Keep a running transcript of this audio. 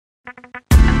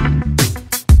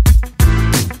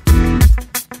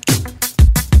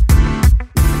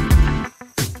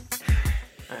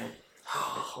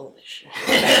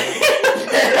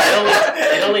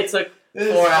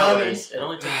4 hours. It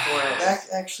only took 4 hours.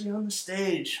 Actually on the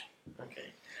stage.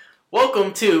 Okay.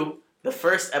 Welcome to the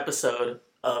first episode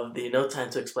of the No Time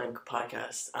to Explain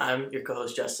podcast. I'm your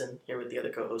co-host Justin, here with the other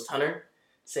co-host Hunter,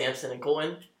 Samson, and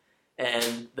Colton.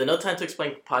 And the No Time to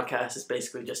Explain podcast is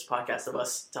basically just a podcast of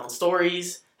us telling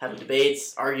stories, having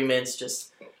debates, arguments,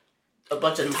 just a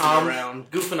bunch of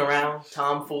goofing around,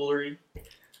 tomfoolery.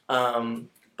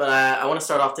 But I want to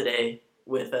start off today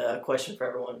with a question for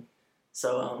everyone.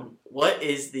 So, what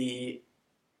is the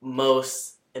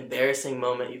most embarrassing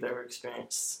moment you've ever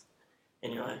experienced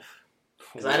in your life?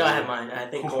 Because I know I have mine, and I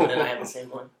think Colton and I have the same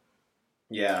one.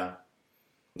 Yeah.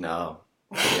 No.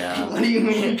 Yeah. What do you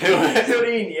mean? What do you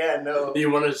mean? Yeah, no. Do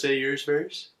you want to say yours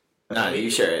first? No,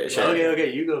 you share it.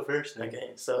 Okay, you go first then.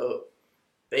 Okay, so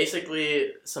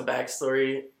basically, some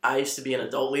backstory. I used to be an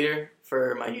adult leader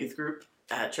for my youth group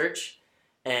at church,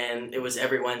 and it was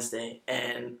every Wednesday.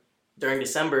 And during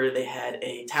December, they had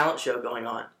a talent show going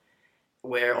on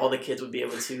where all the kids would be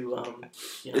able to,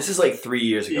 This is like 3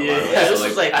 years ago. Yeah, this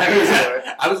was like 3 years ago.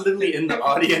 I was literally in the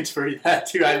audience for that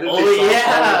too. I literally Oh, saw yeah.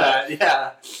 all of that.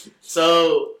 Yeah.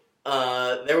 So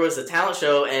there was a talent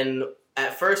show, and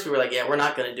at first we were like, yeah, we're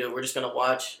not going to do it. We're just going to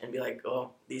watch and be like,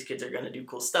 oh, these kids are going to do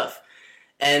cool stuff.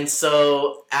 And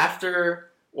so after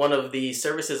one of the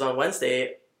services on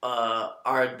Wednesday,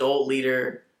 our adult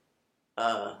leader,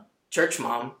 church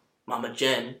mom, Mama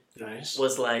Jen, Nice.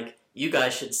 was like, you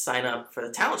guys should sign up for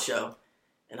the talent show.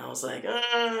 And I was like,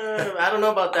 I don't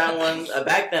know about that one.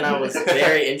 Back then I was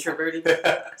very introverted.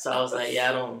 So I was like, yeah,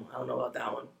 I don't know about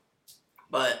that one.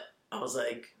 But I was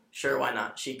like, sure, why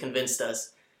not? She convinced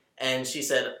us. And she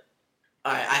said,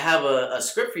 all right, I have a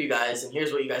script for you guys, and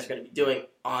here's what you guys are going to be doing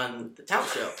on the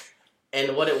talent show.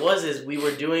 And what it was is we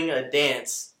were doing a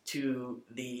dance to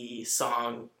the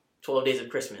song 12 Days of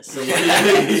Christmas. So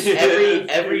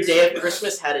every day of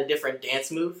Christmas had a different dance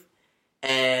move.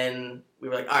 And we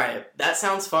were like, all right, that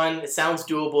sounds fun. It sounds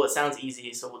doable. It sounds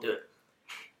easy, so we'll do it.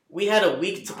 We had a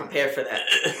week to prepare for that,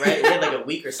 right? We had like a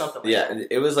week or something like that. Yeah,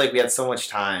 it was like we had so much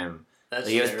time. That's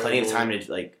Like, it was plenty of time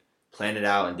to like plan it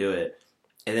out and do it.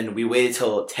 And then we waited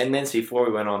till 10 minutes before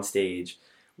we went on stage.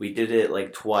 We did it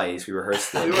like twice. We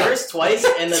rehearsed it. We rehearsed twice,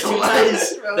 and the so bad.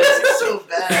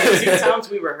 the 2 times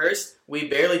we rehearsed, we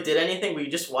barely did anything. We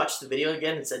just watched the video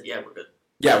again and said, yeah, we're good.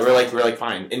 Yeah, we were like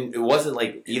fine. And it wasn't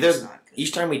like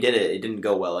each time we did it, it didn't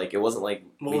go well. Like, it wasn't like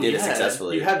we did it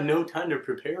successfully. You have no time to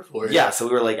prepare for it. Yeah, so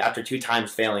we were like, after 2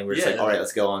 times failing, we're just like, all right,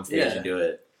 let's go on stage and do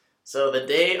it. So the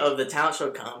day of the talent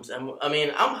show comes, and I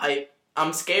mean, I'm hyped.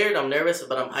 I'm scared, I'm nervous,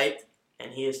 but I'm hyped,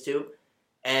 and he is too.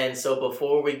 And so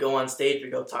before we go on stage,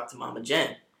 we go talk to Mama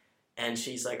Jen. And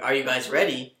she's like, are you guys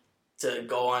ready to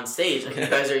go on stage? Like,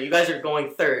 you guys are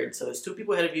going third. So there's 2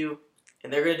 people ahead of you,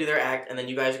 and they're going to do their act, and then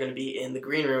you guys are going to be in the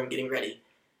green room getting ready.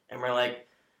 And we're like,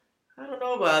 I don't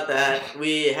know about that.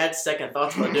 We had second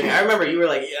thoughts about doing it. I remember you were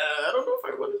like, yeah, I don't know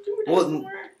if I want to do it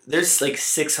anymore. There's like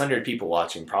 600 people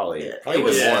watching, probably. Yeah, Probably it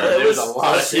was more. There was a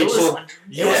lot of people.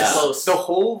 It was close. The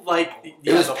whole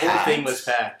was whole packed. thing was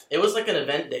packed. It was like an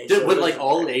event day. With it was like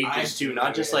all ages too,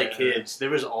 not just like kids. There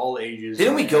was all ages.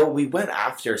 Didn't we go? We went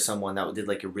after someone that did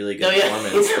like a really good No, yeah.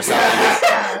 performance or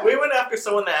something. We went after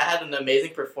someone that had an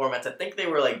amazing performance. I think they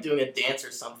were like doing a dance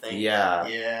or something. Yeah.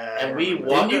 Yeah. And we Didn't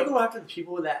walked you up. go after the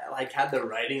people that like had the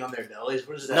writing on their bellies?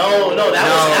 What is that? No,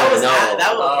 that was okay.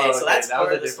 Oh, So okay, that's that part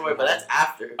was of the a story, different but that's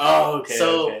after. Oh,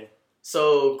 okay.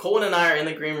 So Colin and I are in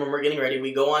the green room. We're getting ready.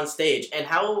 We go on stage, and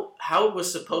how it was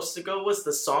supposed to go was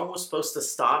the song was supposed to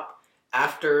stop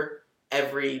after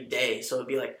every day. So it'd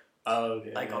be like,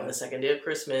 on the second day of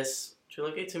Christmas,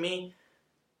 Trilogy to me.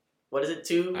 What is it?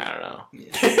 2? I don't know.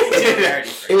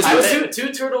 It was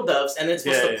two turtle doves, and it's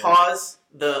supposed to pause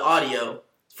the audio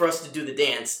for us to do the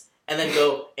dance, and then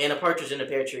go and a partridge in a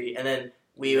pear tree, and then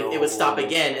it would stop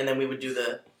again, and then we would do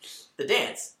the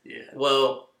dance. Yeah.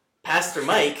 Well, Pastor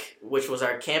Mike, which was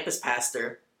our campus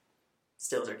pastor,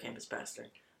 still is our campus pastor,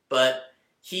 but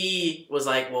he was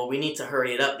like, well, we need to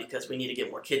hurry it up because we need to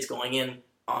get more kids going in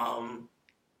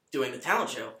doing the talent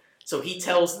show. So he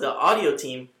tells the audio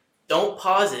team, don't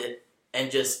pause it and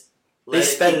just They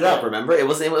sped it up, remember? It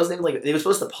wasn't even like they were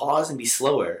supposed to pause and be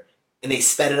slower, and they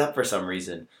sped it up for some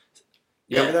reason.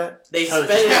 You remember that? They sped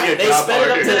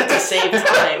it up to save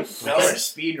time. No, we're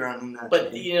speedrunning that.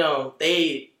 But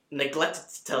they neglected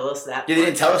to tell us that. Yeah, they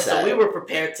didn't tell us that. So we were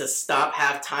prepared to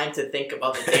have time to think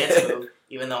about the dance move,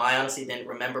 even though I honestly didn't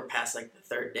remember past like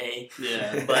the 3rd day.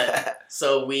 Yeah. But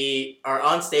so we are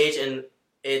on stage, and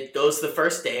it goes the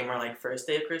first day, and we're like, first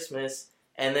day of Christmas,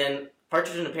 and then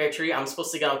partridge in a pear tree. I'm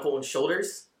supposed to get on Colton's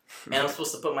shoulders, and I'm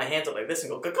supposed to put my hands up like this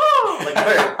and go caw like a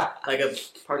bird, like a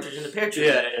partridge in a pear tree.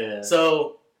 Yeah.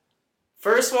 So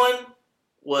first one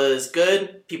was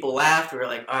good. People laughed. We were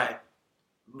like, all right.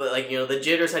 But, like, the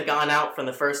jitters had gone out from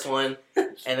the first one.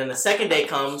 And then the second day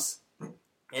comes, and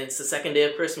it's the second day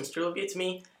of Christmas. Turtle gets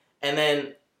me. And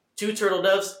then 2 turtle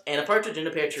doves and a partridge in a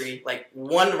pear tree, like,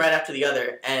 one right after the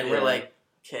other. And we're like,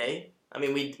 okay. I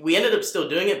mean, we ended up still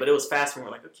doing it, but it was fast, and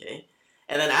we're like, okay.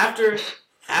 And then after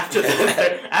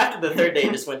the third day,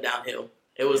 it just went downhill.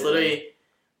 It was literally...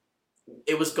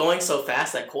 It was going so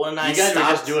fast that Cole and I stopped. You guys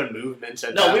were just doing movements.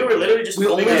 No, we were literally just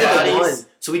moving our bodies.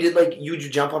 So we did like, you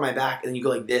jump on my back and then you go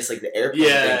like this, like the airplane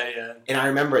thing. Yeah. And I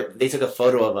remember they took a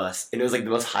photo of us and it was like the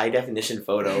most high definition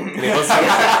photo. And they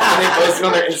posted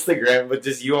on their Instagram with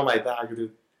just you on my back.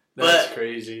 Dude. That's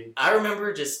crazy. I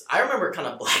remember kind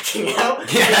of blacking out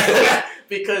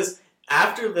because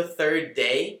after the third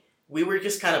day, we were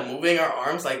just kind of moving our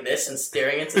arms like this and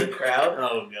staring into the crowd.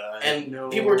 Oh, God.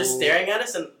 And people were just staring at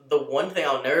us. And the one thing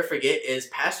I'll never forget is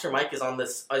Pastor Mike is on the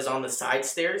side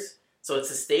stairs. So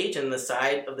it's a stage, and the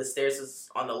side of the stairs is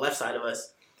on the left side of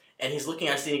us. And he's looking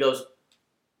at us, and he goes,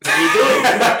 "What are you doing?"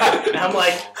 And I'm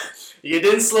like, "You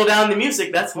didn't slow down the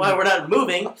music. That's why we're not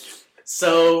moving."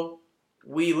 So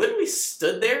we literally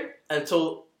stood there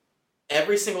until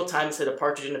every single time it said a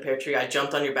partridge in a pear tree, I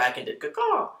jumped on your back and did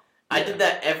caw. I did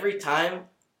that every time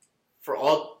for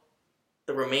all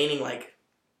the remaining,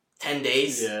 10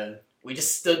 days. Yeah. We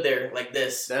just stood there like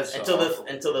this until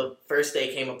the first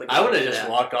day came up again. I would have just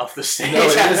walked off the stage. No,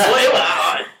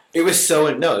 it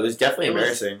was definitely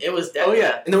embarrassing. It was definitely. Oh,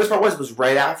 yeah. And the worst part was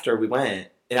right after we went,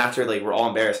 and after, we're all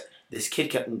embarrassed, this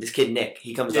kid Nick,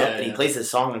 he comes up and he plays his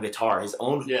song on guitar, his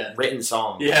own written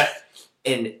song. Yeah.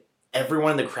 And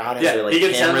everyone in the crowd has their he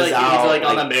can sound cameras like out. He's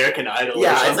on American Idol.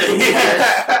 Yeah, or something.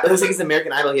 It looks like it's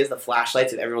American Idol. He has the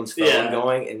flashlights of everyone's phone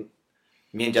going, and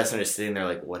me and Justin are just sitting there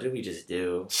like, what did we just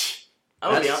do?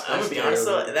 I'm gonna be honest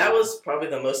though, that was probably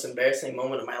the most embarrassing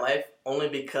moment of my life, only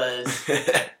because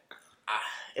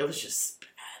it was just bad.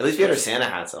 At least we had our Santa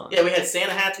hats on. Yeah, we had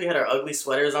Santa hats, we had our ugly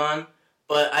sweaters on,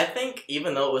 but I think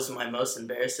even though it was my most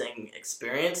embarrassing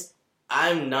experience,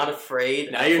 I'm not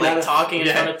afraid of talking in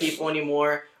front of people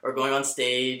anymore or going on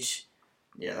stage.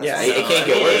 Yeah, it can't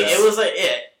get worse. It was like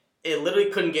it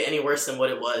literally couldn't get any worse than what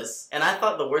it was. And I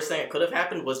thought the worst thing that could have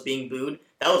happened was being booed.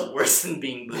 That was worse than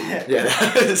being booed. Yeah,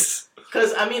 that was...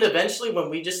 Because, I mean, eventually when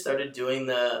we just started doing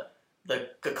the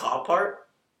caca part,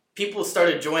 people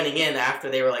started joining in after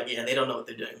they were like, yeah, they don't know what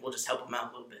they're doing. We'll just help them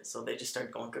out a little bit. So they just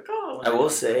started going caca. I will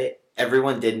say,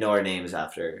 everyone did know our names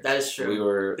after. That is true.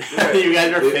 You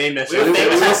guys were famous. We were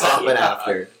popping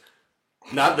after.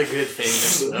 Not the good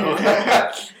famous, though.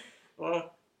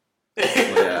 Well,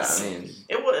 yeah,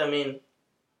 I mean...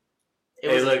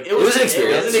 It was an experience.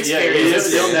 It was an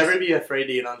experience. You'll never be afraid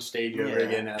to get on stage ever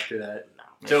again after that.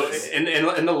 No. So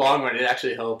in the long run, it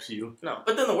actually helps you. No,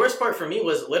 but then the worst part for me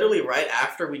was literally right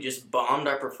after we just bombed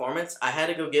our performance, I had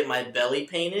to go get my belly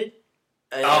painted.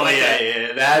 I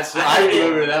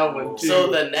remember that one too.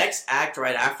 So the next act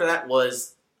right after that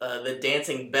was the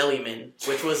Dancing Bellyman,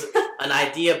 which was an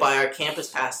idea by our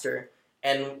campus pastor.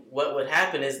 And what would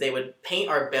happen is they would paint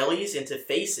our bellies into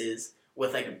faces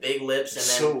with big lips and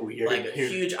then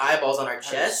huge eyeballs on our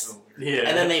chest.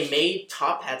 And then they made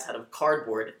top hats out of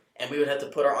cardboard. And we would have to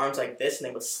put our arms like this, and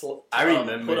they would put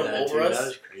them over us. That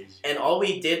was crazy. And all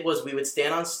we did was we would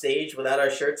stand on stage without our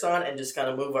shirts on and just kind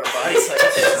of move our bodies like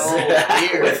this. Oh,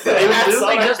 weird. It was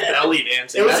literally just belly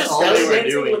dancing. It was just belly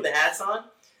dancing with the hats on.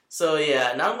 So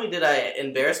yeah, not only did I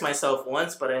embarrass myself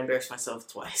once, but I embarrassed myself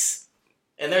twice.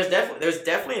 And there's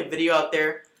definitely a video out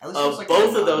there of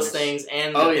both of those things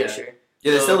and the picture.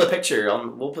 Yeah, there's still a picture.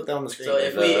 We'll put that on the screen. So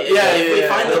if we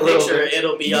find the picture,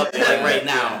 it'll be up right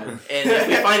now. And if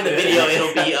we find the video,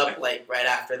 it'll be up right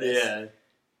after this. Yeah.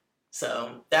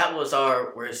 So that was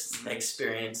our worst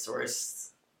experience,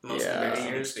 most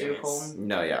embarrassing experience.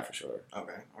 No, yeah, for sure.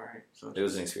 Okay, alright. So it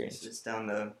was an experience. It's down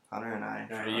to Hunter and I.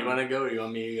 Alright, you want to go or you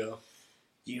want me to go?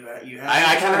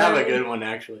 I kind of have a good one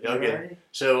actually. Okay.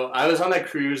 So I was on a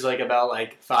cruise about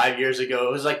 5 years ago.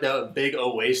 It was the big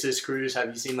Oasis cruise. Have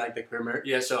you seen the commercial?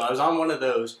 Yeah. So I was on one of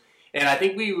those, and I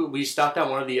think we stopped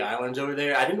on one of the islands over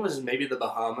there. I think it was maybe the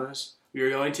Bahamas we were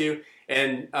going to.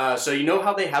 And so you know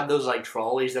how they have those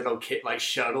trolleys that'll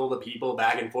shuttle the people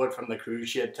back and forth from the cruise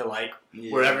ship to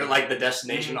wherever the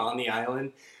destination on the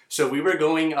island. So we were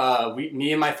going.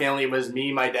 Me and my family, it was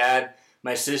me, my dad,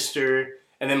 my sister,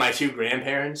 and then my 2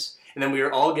 grandparents, and then we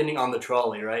were all getting on the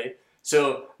trolley, right?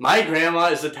 So my grandma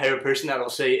is the type of person that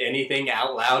will say anything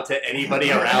out loud to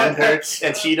anybody around her,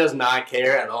 and she does not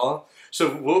care at all. So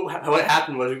what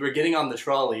happened was we were getting on the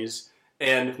trolleys,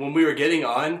 and when we were getting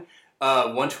on,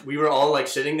 once we were all like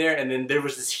sitting there, and then there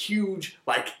was this huge,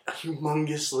 like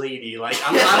humongous lady. Like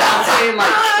I'm not saying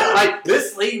like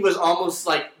this lady was almost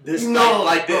like this. No,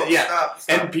 like this, yeah. Stop.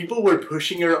 And people were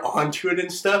pushing her onto it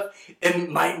and stuff. And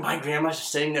my grandma's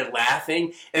just sitting there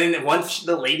laughing. And then once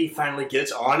the lady finally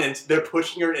gets on and they're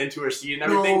pushing her into her seat and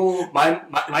everything, No.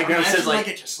 my grandma says like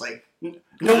it just like.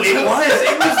 no,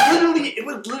 it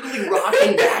was literally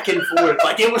rocking back and forth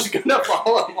like it was gonna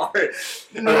fall apart.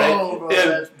 No, right? bro,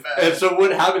 And, that's bad. and so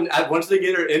what happened? Once they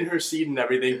get her in her seat and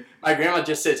everything, my grandma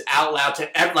just says out loud to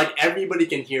like everybody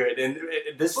can hear it, and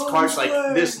this cart's like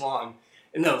this long.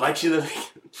 No, like she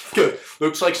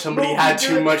looks like somebody had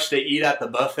too much to eat at the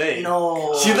buffet.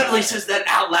 No. She literally says that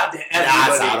out loud to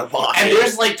everybody. That's out of pocket. And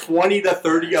there's like 20 to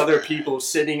 30 other people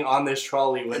sitting on this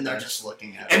trolley with And they're her. just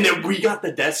looking at And then we got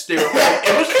the death stare.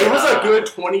 It was a good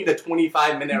 20 to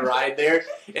 25 minute ride there,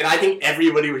 and I think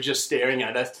everybody was just staring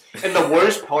at us. And the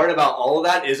worst part about all of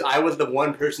that is I was the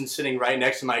one person sitting right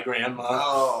next to my grandma.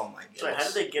 Oh my So how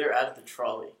goodness. did they get her out of the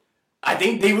trolley? I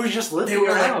think they were just lifting They were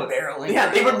her like out. barreling. Yeah,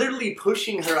 her they were out. literally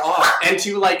pushing her off. And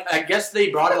to like, I guess they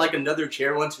brought like another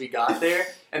chair once we got there,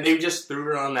 and they just threw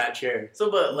her on that chair. So,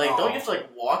 but like, No. don't you have to like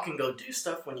walk and go do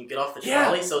stuff when you get off the Yeah,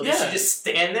 trolley? So did yeah. she just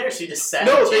stand there? She just sat.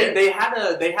 No, in the chair?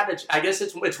 they had a. I guess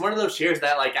it's one of those chairs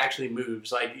that like actually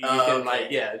moves. Like you can okay.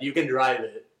 like you can drive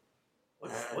it.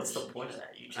 What's the point of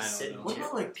that? You I just don't sit in know. the What chair.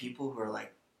 about like people who are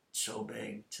like so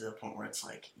big to the point where it's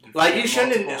like Like you get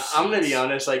shouldn't. multiple I'm gonna be seats?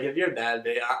 honest. Like if you're that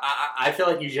big, I feel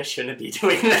like you just shouldn't be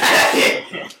doing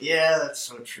that. Yeah, that's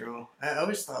so true. I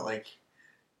always thought like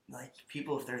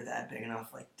people if they're that big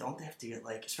enough, like don't they have to get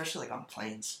like especially like on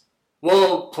planes?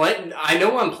 Well, I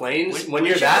know on planes when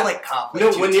you're you have that. to, like cop like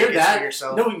No, two when you're tickets for that,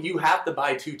 yourself. no, you have to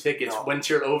buy 2 tickets. No. Once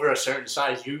you're over a certain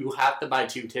size, you have to buy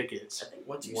 2 tickets. I think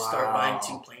once you start buying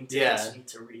 2 Wow. plane tickets, Yeah. you need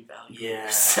to reevaluate. Yeah.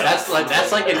 yourself.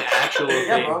 That's like an actual Yeah,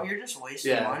 thing. bro, you're just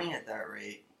wasting Yeah. money at that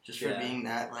rate just for Yeah. being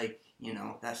that like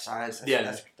that size.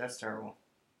 Yeah. That's terrible.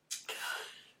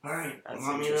 All right, That's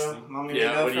want me to interesting. go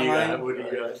Yeah, for what do you mine? got? What do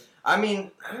you got? I mean,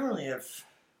 I don't really have.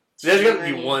 There's too gonna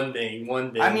be many. one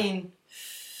thing. I mean,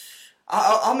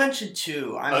 I'll mention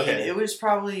 2. I mean, Okay. it was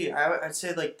probably I'd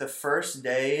say like the first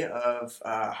day of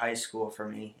high school for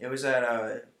me. It was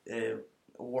at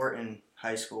Wharton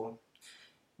High School,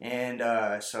 and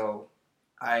so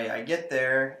I get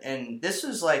there, and this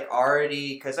was like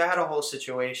already because I had a whole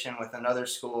situation with another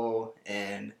school,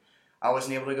 and I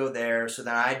wasn't able to go there. So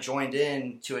then I joined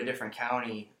in to a different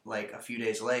county like a few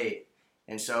days late.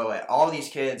 And so all these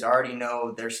kids already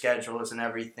know their schedules and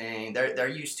everything. They're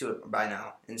used to it by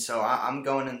now. And so I'm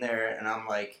going in there and I'm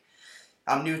like,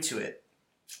 I'm new to it.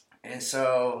 And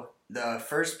so the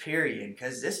first period,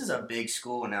 because this is a big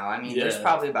school now. I mean, there's Yeah.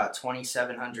 probably about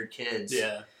 2,700 kids.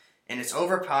 Yeah. And it's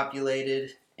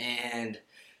overpopulated. And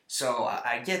so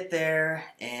I get there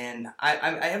and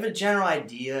I have a general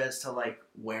idea as to like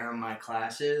where my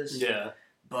class is. Yeah.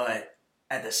 But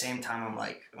at the same time, I'm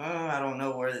like, I don't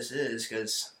know where this is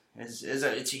because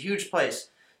it's a huge place.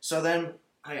 So then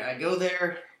I go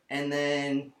there and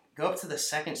then go up to the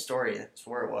second story. That's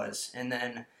where it was. And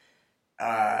then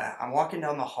I'm walking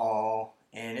down the hall,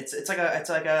 and it's like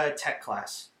a tech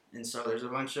class. And so there's a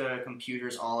bunch of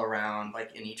computers all around,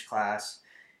 like in each class.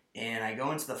 And I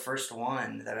go into the first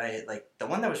one the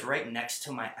one that was right next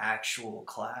to my actual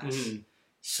class. Mm-hmm.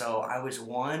 So I was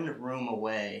one room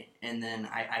away, and then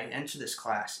I enter this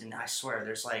class, and I swear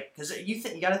there's like, because you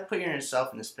got to put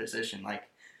yourself in this position, like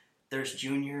there's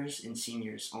juniors and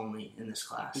seniors only in this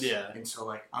class. Yeah. And so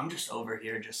like I'm just over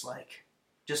here just like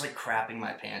crapping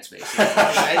my pants basically.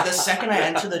 The second I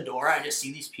enter the door, I just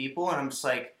see these people, and I'm just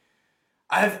like,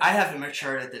 I haven't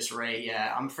matured at this rate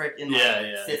yet. I'm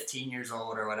freaking 15 years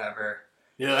old or whatever.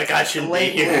 Yeah, like I shouldn't be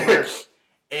Late here. bloomer.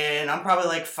 And I'm probably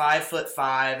like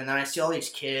 5'5", and then I see all these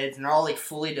kids, and they're all like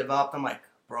fully developed. I'm like,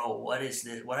 bro, what is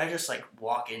this? What I just like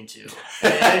walk into?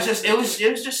 And it was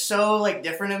just so like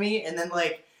different to me. And then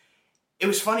like, it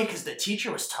was funny because the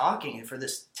teacher was talking for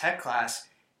this tech class,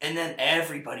 and then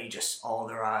everybody just all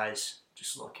their eyes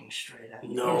just looking straight at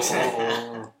me. No.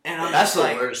 And I'm That's just the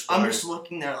like, worst I'm part. just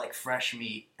looking there like fresh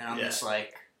meat, and I'm Yeah. just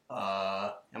like,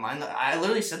 am I? I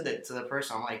literally said that to the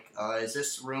person. I'm like, is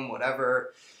this room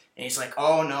whatever? And he's like,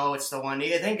 oh no, it's the one.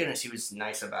 Thank goodness he was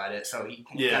nice about it. So he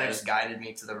Yeah. kind of just guided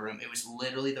me to the room. It was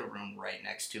literally the room right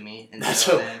next to me. And That's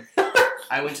so so- then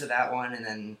I went to that one, and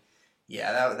then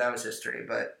that was history.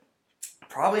 But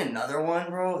probably another one,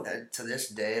 bro, that to this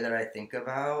day that I think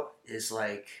about is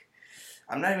like,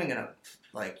 I'm not even gonna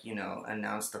like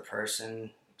announce the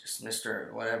person just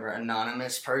Mr. whatever,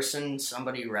 anonymous person,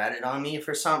 somebody ratted on me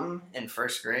for something in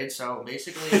first grade. So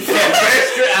basically, first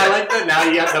grade, I like that. Now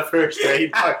you got the first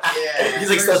grade part. Yeah, he's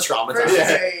like still traumatized.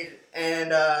 First grade,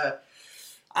 and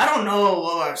I don't know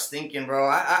what I was thinking, bro.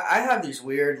 I have these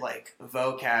weird like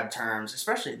vocab terms,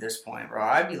 especially at this point, bro.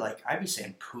 I'd be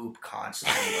saying poop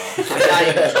constantly, bro. I'm not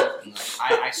even joking.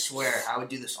 Like, I swear, I would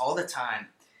do this all the time,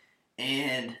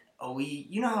 and.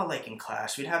 You know how like in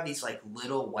class we'd have these like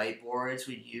little whiteboards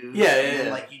we'd use. And then,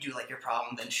 like you do like your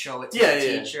problem, then show it to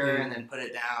the teacher, and then put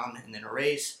it down, and then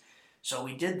erase. So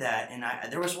we did that, and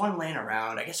there was one laying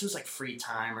around. I guess it was like free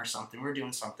time or something. We were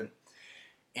doing something,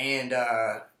 and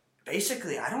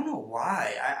basically I don't know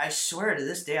why. I swear to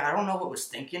this day I don't know what was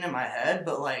thinking in my head,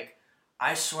 but like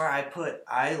I swear I put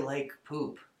 "I like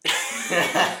poop"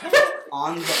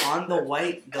 on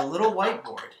the little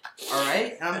whiteboard. All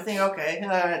right, and I'm thinking, okay,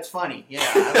 it's funny, yeah.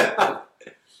 I like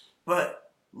poop.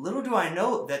 But little do I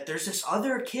know that there's this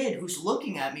other kid who's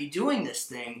looking at me doing this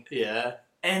thing. Yeah.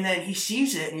 And then he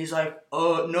sees it and he's like,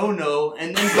 no,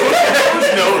 and then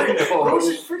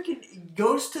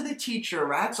goes to the teacher,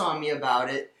 rats on me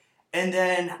about it. And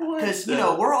then, because,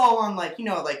 we're all on, like,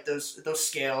 like those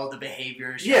scale, the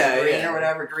behaviors. Green or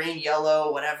whatever, green,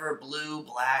 yellow, whatever, blue,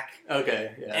 black.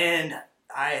 Okay, yeah. And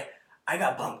I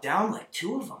got bumped down, like,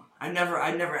 2 of them. I never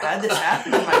had this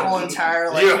happen in my whole entire,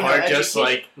 like, your heart just,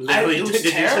 like, literally, did you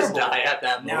just terrible. die at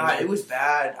that moment? Nah, it was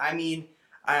bad. I mean,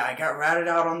 I got ratted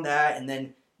out on that, and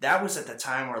then that was at the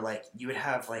time where, like, you would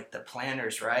have, like, the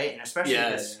planners, right? And especially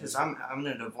because I'm in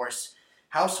a divorce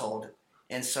household,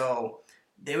 and so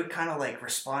they would kind of like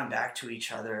respond back to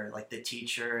each other, like the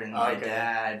teacher and my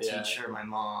dad, teacher, my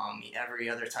mom, every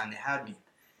other time they had me.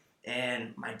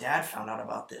 And my dad found out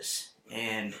about this,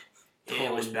 and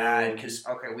it was bad because,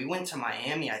 we went to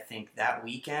Miami, I think, that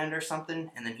weekend or something,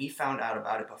 and then he found out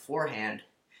about it beforehand,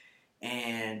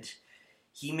 and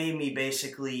he made me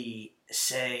basically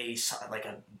say like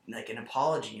an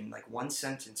apology in like one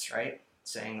sentence, right?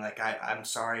 Saying like, I'm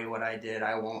sorry what I did,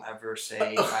 I won't ever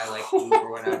say I like poop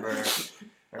or whatever.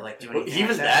 Or like do anything. He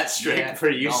was that strict for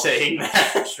you saying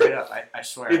that. Straight up, I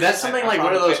swear. Dude, that's something like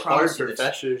one of those hard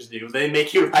professors do. They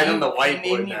make you write on the whiteboard.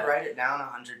 He made me write it down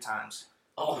 100 times.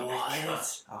 Oh,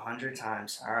 what? 100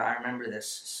 times. I remember this.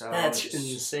 So that's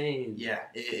insane. Yeah,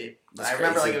 I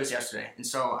remember like it was yesterday. And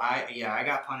so I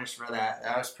got punished for that.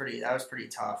 That was pretty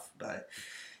tough, but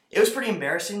it was pretty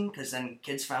embarrassing because then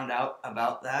kids found out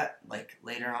about that like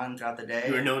later on throughout the day.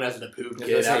 You were known as the poop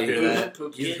kid after that.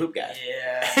 He's a poop guy.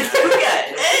 Yeah. Poop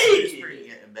guy. Hey! It was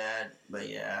pretty bad, but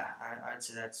yeah, I'd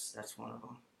say that's one of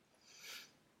them.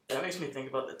 That makes me think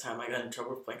about the time I got in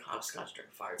trouble for playing hopscotch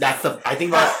during fire. I think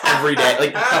about every day.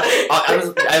 Like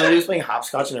I was playing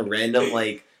hopscotch in a random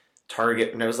like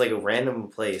Target, and it was like a random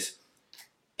place,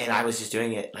 and I was just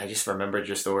doing it, and I just remembered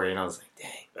your story, and I was like,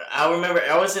 dang. I remember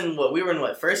we were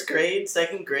in first grade,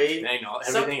 second grade. Dang,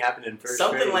 everything happened in first grade.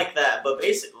 Something like that, but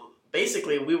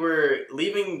basically we were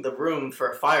leaving the room for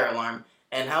a fire alarm,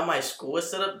 and how my school was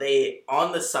set up,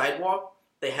 on the sidewalk,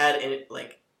 they had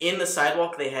in the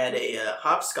sidewalk, they had a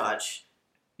hopscotch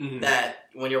that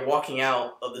when you're walking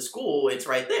out of the school, it's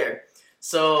right there.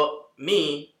 So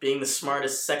me, being the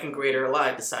smartest second grader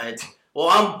alive, decides, well,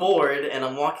 I'm bored and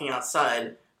I'm walking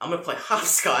outside. I'm going to play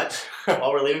hopscotch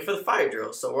while we're leaving for the fire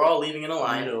drill. So we're all leaving in a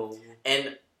line. No.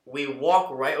 And we walk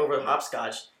right over the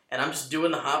hopscotch. And I'm just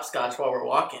doing the hopscotch while we're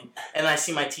walking. And I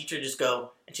see my teacher just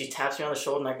go, and she taps me on the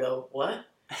shoulder, and I go, what?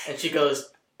 And she goes,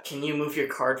 can you move your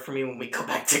card for me when we go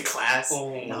back to class?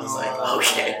 And I was like,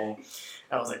 okay.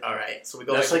 I was like, all right. So we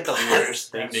go back to class. That's like the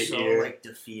worst thing to hear. Like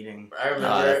defeating. I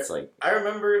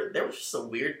remember there was just a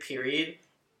weird period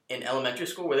in elementary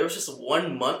school where there was just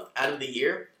 1 month out of the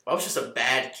year where I was just a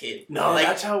bad kid. No,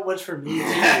 that's how it was for me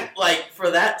too. Like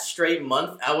for that straight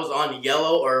month, I was on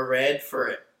yellow or red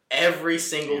for every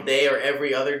single day or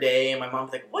every other day, and my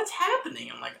mom's like, what's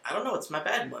happening? I'm like, I don't know, it's my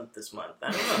bad month this month.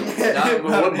 I don't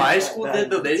know. What my school did,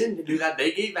 though, they didn't do that.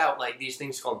 They gave out, like, these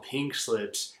things called pink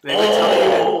slips. They would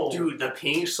tell you, dude, the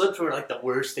pink slips were, like, the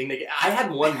worst thing to get. I had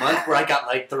 1 month where I got,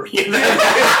 like, 3 of them.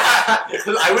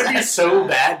 Because I would be so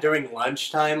bad during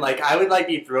lunchtime. Like, I would, like,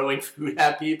 be throwing food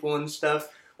at people and stuff.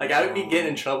 Like, I would be getting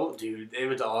in trouble. Dude, it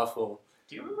was awful.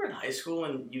 Do you remember in high school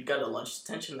when you got a lunch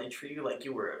detention, they treat you like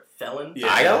you were a felon? Yeah.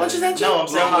 I got a lunch detention? No, I'm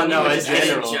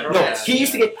saying in general. No, he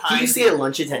used to get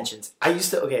lunch detentions. We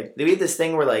had this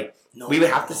thing where like we would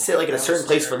have to sit like in a certain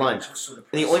place for lunch, and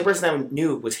the only person I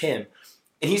knew was him.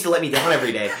 And he used to let me down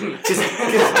every day. You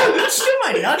steal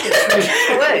my nuggets from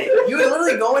Chick-fil-A. You would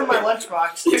literally go in my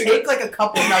lunchbox, take like a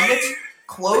couple nuggets,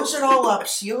 close it all up,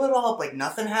 seal it all up like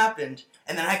nothing happened,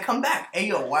 and then I come back. Hey,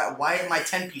 yo, why my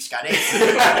 10-piece got 8?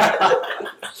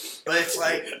 But it's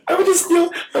like... I would just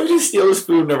steal his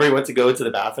food whenever he went to go to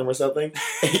the bathroom or something.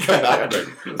 And he'd come back, I'd be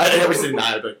like, I never said nah,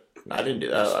 I'd be like, no, I didn't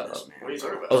do that. What are you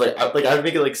talking about? I was like, I would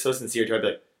make it like so sincere too. I'd be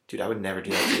like, dude, I would never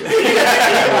do that to you.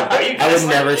 I would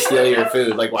never steal your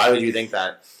food. Like, why would you think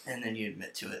that? And then you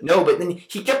admit to it. No, but then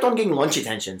he kept on getting lunch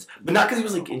attentions, but not because he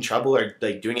was like in trouble or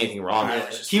like doing anything wrong.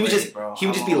 He would just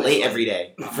be late every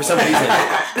day for some reason.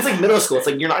 It's like middle school. It's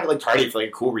like you're not like tardy for like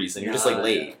a cool reason. You're just like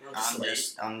late.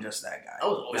 I'm just that guy.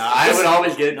 I would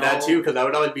always get that too because I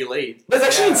would always be late. That's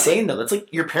actually insane though. That's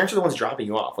like your parents are the ones dropping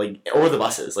you off, like or the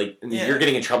buses. Like you're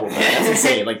getting in trouble. That's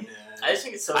insane. Like I just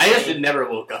think it's so. I just never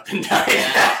woke up in time.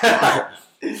 I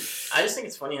just think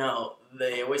it's funny how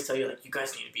they always tell you like you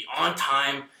guys need to be on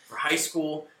time for high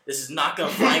school. This is not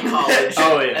gonna fly in college.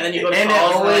 Oh yeah. And then you go to And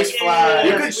college it always like, flies.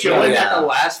 You could show it at the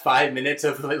last 5 minutes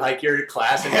of like your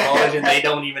class in college, and they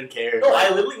don't even care. No, I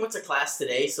literally went to class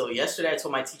today. So yesterday I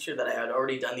told my teacher that I had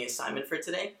already done the assignment for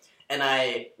today, and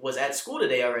I was at school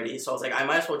today already. So I was like, I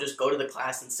might as well just go to the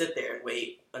class and sit there and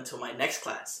wait until my next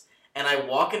class. And I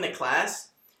walk in the class,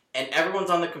 and everyone's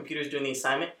on the computers doing the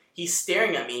assignment. He's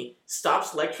staring at me,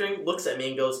 stops lecturing, looks at me,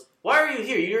 and goes, "Why are you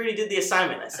here? You already did the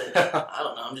assignment." I said, "I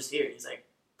don't know. I'm just here." He's like,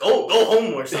 Go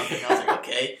home or something. I was like,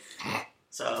 okay.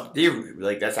 So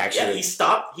that's actually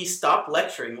he stopped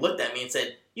lecturing, looked at me and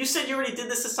said, "You said you already did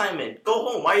this assignment. Go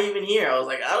home. Why are you even here?" I was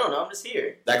like, "I don't know. I'm just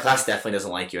here." That class definitely doesn't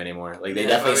like you anymore. Like they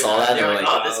definitely saw that. They were like,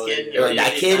 "Oh, this kid. You're like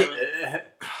that kid."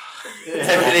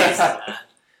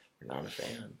 You're not a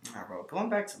fan. Nah, bro. Going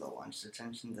back to the lunch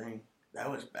detention thing, that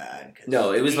was bad.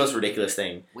 No, it was the most ridiculous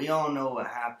thing. We all know what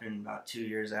happened about 2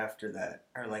 years after that,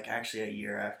 or like actually a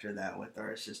year after that with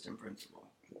our assistant principal.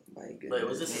 My goodness. Wait,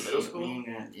 was this in middle school?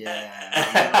 Yeah.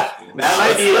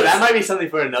 that might be something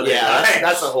for another. Yeah,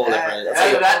 that's a whole different.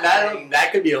 That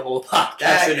could be a whole podcast.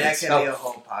 That could be a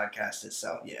whole podcast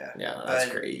itself. Yeah. Yeah,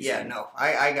 that's crazy. Yeah, no,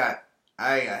 I got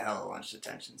hella lunch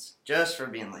detentions just for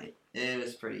being late. It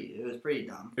was pretty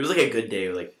dumb. It was like a good day,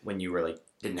 like when you were like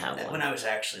didn't have one. When I was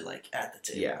actually like at the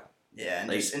table. Yeah. Yeah, and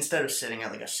like, just instead of sitting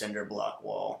at like a cinder block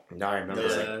wall. No, I remember that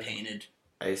was like painted.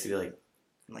 I used to be like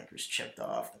it was chipped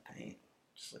off the paint.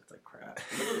 Just looked like crap.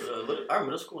 Our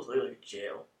middle school was literally like a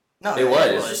jail. No, it was.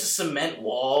 It was just a cement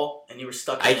wall, and you were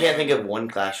stuck in I can't think of one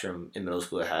classroom in middle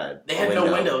school that had They had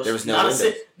no windows. There was no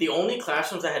windows. The only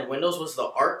classrooms that had windows was the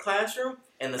art classroom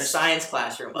and the science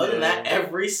classroom. Other than that,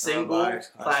 every single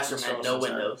classroom had no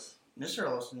windows. Mr.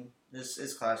 Olson,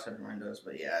 his class had windows,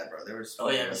 but yeah, bro, there was...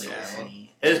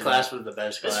 His class was the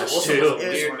best class, Mr. Olson was a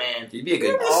weird man. He'd be a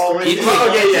good...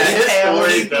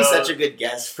 He'd be such a good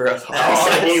guest for us.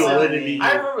 I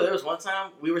remember there was one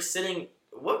time we were sitting...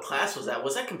 What class was that?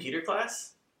 Was that computer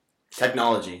class?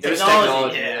 Technology. It was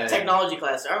technology. Yeah. Technology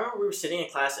class. I remember we were sitting in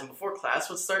class, and before class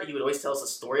would start, he would always tell us a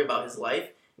story about his life.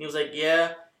 And he was like,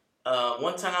 yeah,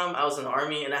 one time I was in the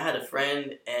Army, and I had a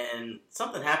friend, and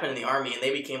something happened in the Army, and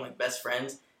they became, like, best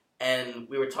friends. And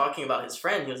we were talking about his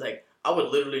friend. He was like, I would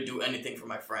literally do anything for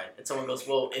my friend. And someone goes,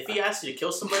 well, if he asked you to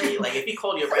kill somebody, like, if he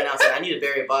called you up right now and said, I need to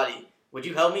bury a body, would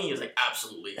you help me? He was like,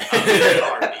 absolutely.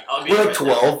 We're like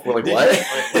 12. We're like, what?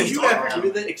 Did you ever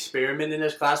do the experiment in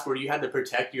this class where you had to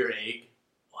protect your egg?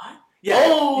 What? Yeah.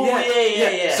 Oh,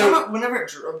 yeah. So whenever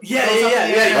it yeah.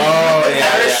 Oh,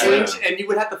 yeah. And you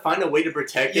would have to find a way to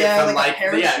protect it from like I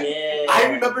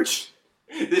remember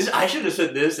this. I should have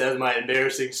said this as my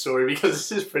embarrassing story because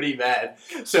this is pretty bad.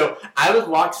 So I was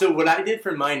walking. So what I did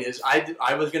for mine is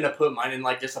I was gonna put mine in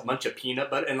like just a bunch of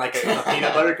peanut butter in like a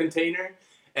peanut butter container.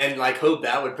 And, like, hope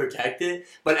that would protect it.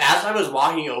 But as I was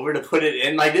walking over to put it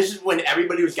in, like, this is when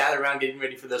everybody was gathered around getting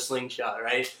ready for the slingshot,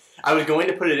 right? I was going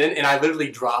to put it in, and I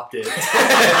literally dropped it.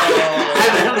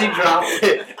 I literally dropped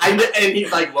it. And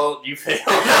he's like, well, you failed.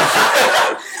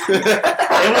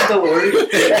 It was the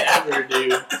worst thing ever,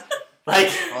 dude. Like,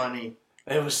 funny.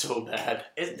 It was so bad.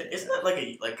 Isn't that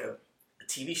like a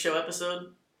TV show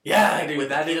episode? Yeah, dude.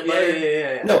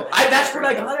 Yeah. No, that's where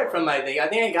I got it from, I think. I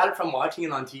think I got it from watching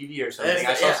it on TV or something.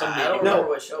 I saw something. I don't remember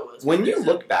what show it was. When you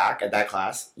look back at that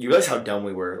class, you realize how dumb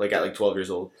we were, like, at, like, 12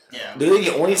 years old. Yeah. Literally,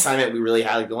 the only assignment we really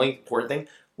had, like, the only important thing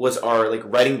was our, like,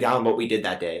 writing down what we did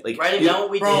that day. Like, writing down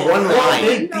what we did. One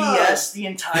line. BS the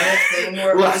entire thing where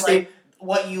it was, like,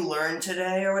 what you learned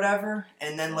today or whatever,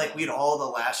 and then like we'd all the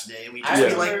last day we'd just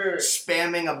be like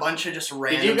spamming a bunch of just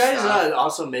random. Did you guys stuff.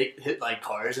 Also hit like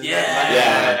cars? And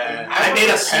yeah. I made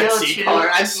a Pepsi car.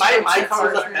 My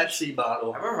car was a Pepsi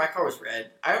bottle. I remember my car was red.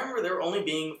 I remember there were only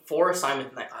being 4 assignments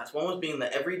in that class. One was being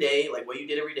the everyday, like what you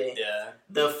did every day. Yeah.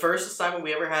 The first assignment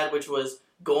we ever had, which was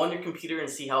go on your computer and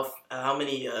see how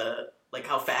many like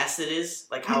how fast it is,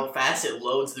 like how fast it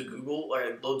loads the Google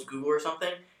or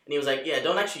something. And he was like, yeah,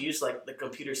 don't actually use like the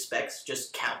computer specs.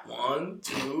 Just count 1,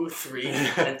 2, 3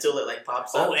 until it like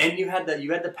pops up. Oh, and you had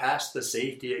to pass the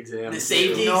safety exam. The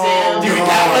safety No. exam, Dude,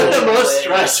 that was the most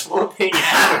stressful thing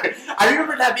ever. I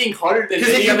remember that being harder than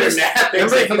any other math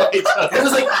exam.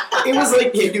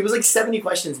 It was like 70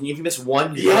 questions, and if you miss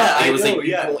one, you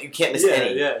can't miss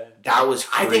any. Yeah. That was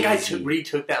crazy. I think I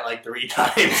retook that like 3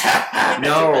 times.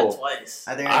 No. Twice.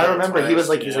 I remember twice. he was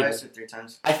like, Twice or 3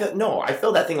 times. I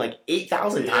filled that thing like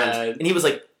 8,000 times, and he was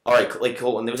like, all right, like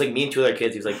cool. And there was like me and 2 other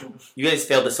kids. He was like, you guys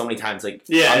failed this so many times. Like,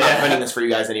 I'm not printing this for you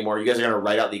guys anymore. You guys are gonna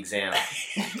write out the exam.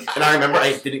 And I remember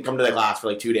I didn't come to the class for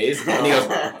like 2 days, and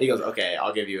he goes, okay,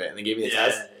 I'll give you it, and they gave me the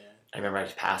test. Yeah. I remember I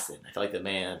just passed it. I felt like the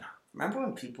man. Remember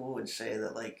when people would say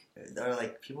that, like, or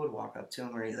like people would walk up to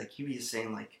him, or he'd be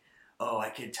saying like, "Oh, I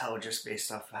could tell just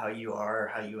based off of how you are, or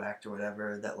how you act, or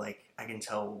whatever, that like I can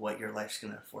tell what your life's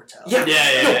gonna foretell." Yeah.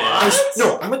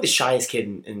 What? I'm like the shyest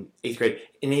kid in 8th grade,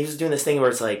 and he was doing this thing where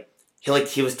it's like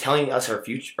he was telling us our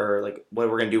future, or like what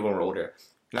we're gonna do when we're older,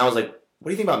 and I was like, "What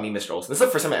do you think about me, Mr. Olson?" This is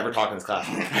the first time I ever talked in this class.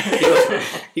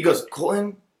 He goes,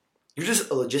 Colton, you're just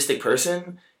a logistic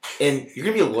person, and you're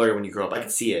gonna be a lawyer when you grow up. I can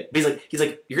see it. But he's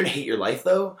like, you're gonna hate your life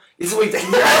though. He's like,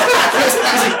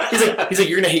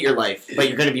 you're gonna hate your life, but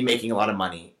you're gonna be making a lot of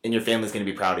money, and your family's gonna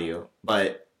be proud of you,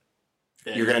 but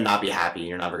you're gonna not be happy.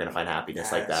 You're never gonna find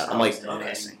happiness like that. I'm like,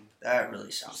 okay. That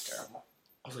really sounds terrible.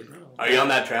 I was like, no. Are you on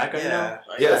that track right now?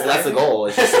 Yeah, that's the goal.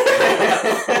 It's just,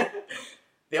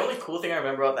 The only cool thing I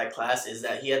remember about that class is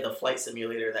that he had the flight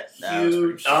simulator, that That was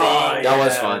huge pretty thing. that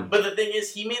was fun. But the thing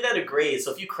is, he made that a grade,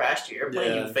 so if you crashed your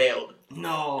airplane, Yeah. you failed.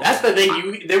 No. That's the thing.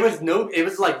 It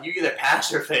was like you either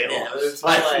pass or fail. Yeah, it was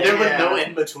like, like, there was yeah. no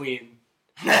in between.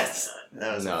 that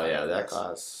was No, fun. yeah, that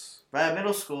class. But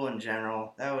middle school in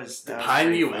general, that was Pineview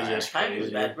pretty was fun. just Pineview was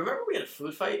crazy. bad. Remember we had a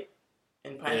food fight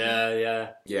in Pineview? Yeah.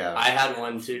 Yeah. I had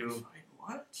one too.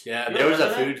 What? Yeah, You there was a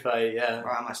remember food fight. Yeah.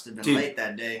 Bro, I must have been Dude. late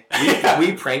that day.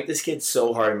 we pranked this kid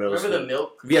so hard in middle Remember school. the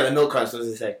milk? Yeah, the milk carton. What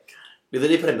does it say? We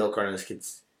literally put a milk carton on this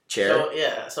kid's chair.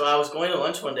 So I was going to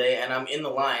lunch one day, and I'm in the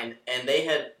line, and they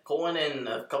had Colin and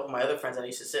a couple of my other friends I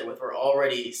used to sit with were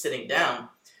already sitting down.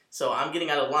 So I'm getting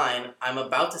out of line. I'm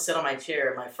about to sit on my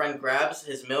chair. My friend grabs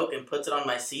his milk and puts it on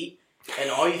my seat,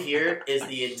 and all you hear is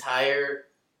the entire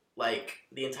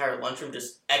lunchroom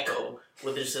just echo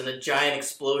with just a giant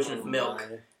explosion of milk.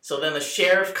 So then the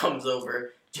sheriff comes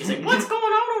over. She's like, "What's going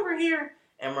on over here?"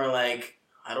 And we're like,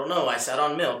 "I don't know. I sat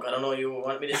on milk. I don't know what you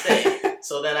want me to say."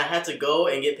 So then I had to go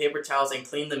and get paper towels and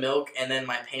clean the milk, and then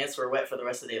my pants were wet for the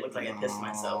rest of the day. It looked like I pissed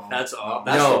myself. That's all.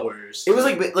 That's No. the worst. It was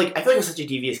like I feel like I was such a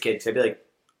devious kid because I'd be like,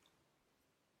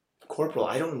 Corporal,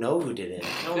 I don't know who did it.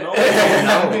 I don't know.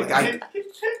 I don't know. Like,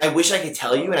 I wish I could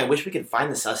tell you, and I wish we could find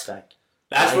the suspect.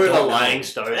 That's I where the don't know. lying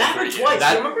started. It happened twice.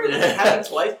 You remember that happened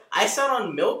twice? I sat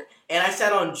on milk and I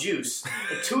sat on juice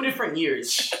in 2 different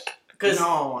years because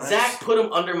Zach put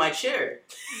them under my chair.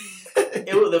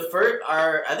 It was the first.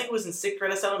 I think it was in 6th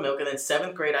grade I sat on milk, and then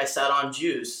 7th grade I sat on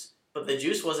juice. But the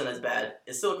juice wasn't as bad.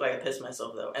 It still looked like I pissed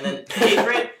myself though. And then 8th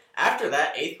grade. After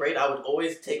that, 8th grade, I would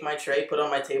always take my tray, put it on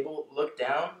my table, look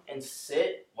down, and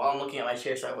sit while I'm looking at my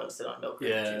chair, so I wouldn't sit on milk. Or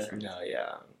Yeah. juice or No,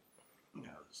 yeah.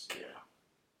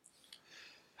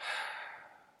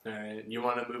 All right, you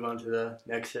want to move on to the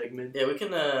next segment? Yeah, we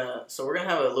can. So we're gonna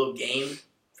have a little game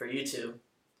for you two.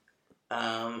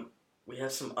 We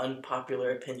have some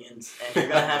unpopular opinions, and you're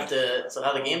gonna have to. So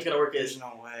how the game's gonna work is There's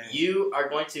no way. you are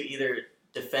going to either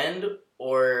defend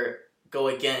or go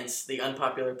against the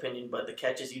unpopular opinion. But the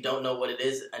catch is you don't know what it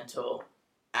is until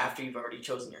after you've already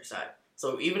chosen your side.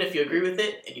 So even if you agree with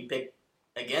it and you pick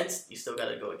against, you still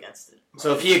gotta go against it.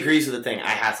 So if he agrees with the thing, I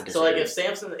have to disagree. So like if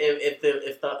Samson, if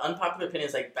the unpopular opinion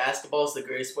is like basketball is the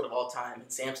greatest sport of all time,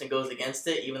 and Samson goes against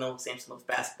it, even though Samson loves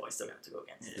basketball, he's still gonna have to go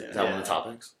against it. Is that one of the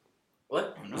topics?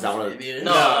 What? Is that one of the- Maybe it is.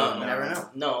 No, You never know.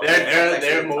 No, They're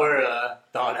actually more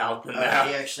thought out than that.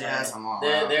 He actually has them all.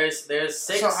 There's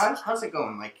 6. So how's it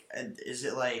going? Like, is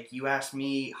it like you ask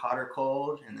me hot or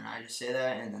cold, and then I just say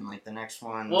that, and then like the next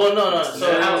one? Well, no. So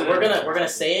No, how, no, we're no. gonna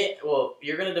say it. Well,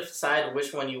 you're gonna decide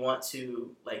which one you want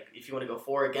to like. If you want to go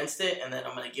for or against it, and then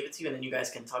I'm gonna give it to you, and then you guys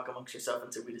can talk amongst yourself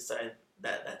until we decide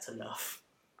that that's enough.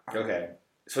 Okay.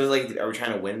 So it's like, are we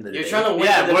trying to win the You're debate? trying to win.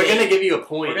 Yeah, the we're debate. gonna give you a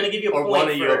point. We're gonna give you a or point one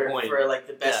for, of you a point. for like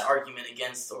the best Yeah. argument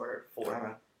against or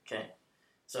for. Okay. Okay.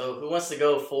 So who wants to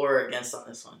go for or against on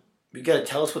this one? You gotta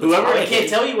tell us what the Whoever- I topic can't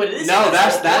is. tell you what it is. No,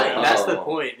 that's the point. That's the Oh.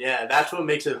 point. Yeah, that's what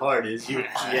makes it hard. Is you?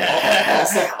 I'll,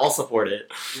 Yeah. I'll support it.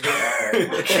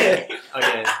 Okay.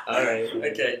 Okay. All right.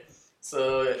 Okay.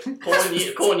 So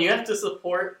Colin, you have to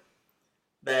support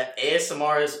that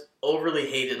ASMR is overly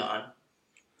hated on.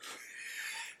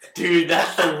 Dude,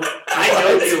 that's the. I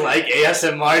know that you like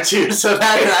ASMR too, so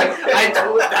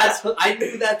I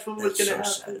knew that's what was gonna happen.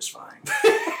 Satisfying.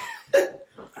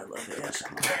 I love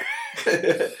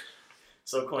ASMR.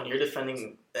 So, Quan, you're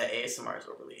defending that ASMR is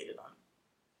overly hated on.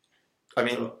 I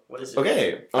mean, So, what is it?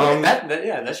 okay.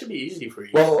 That should be easy for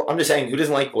you. Well, I'm just saying, who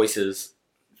doesn't like voices?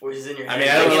 Voices in your head. I mean,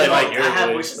 I don't really like your I have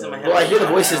voice, voices in my so- head. Well, I hear the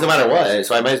all voices time. no matter what,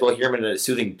 so I might as well hear them in a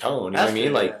soothing tone. You know what I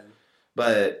mean? That's Like, fair,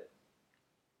 but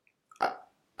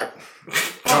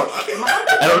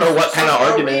I don't know what kind of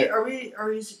argument. Are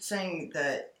we saying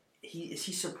that is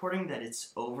he supporting that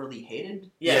it's overly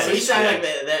hated? Yeah, Yeah, so he's saying yeah. like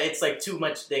that it's like too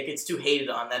much, like it's too hated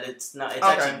on, that it's not, it's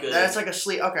Okay, actually good. that's like a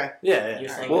sleep. Okay. Yeah. You're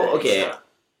saying Well, that it's okay. not.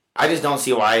 I just don't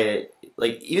see why it,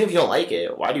 like, even if you don't like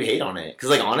it, why do you hate on it? Because,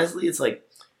 like, honestly, it's like,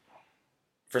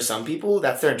 for some people,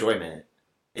 that's their enjoyment.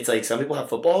 It's like, some people have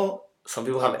football, some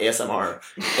people have ASMR.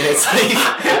 And it's like,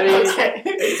 I mean,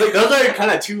 it's like those are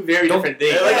kind of two very different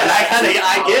things. Like, And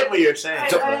I get what you're saying.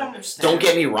 I understand. don't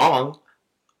get me wrong,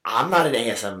 I'm not an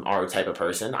ASMR type of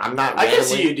person. I'm not I can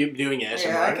randomly- see you doing ASMR.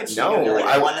 Yeah, I could see No, you doing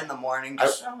like I- 1 in the morning.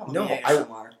 Just, no,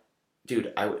 ASMR.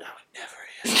 Dude, I would never ASMR.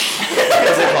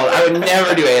 What's it called? I would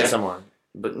never do ASMR.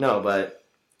 But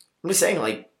I'm just saying,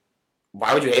 like,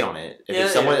 why would you hate on it?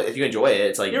 If you enjoy it,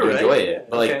 it's like, You're you right. enjoy it.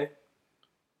 But, like, Okay.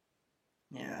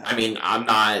 Yeah. I mean, I'm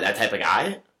not that type of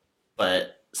guy,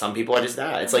 but some people are just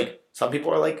that. It's like, some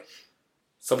people like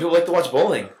to watch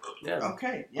bowling. Yeah.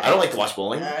 Okay. Yeah. I don't like to watch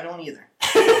bowling. I don't either.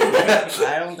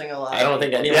 I don't think a lot. I don't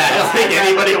think anyone. Yeah, I don't think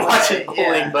anybody Right, watches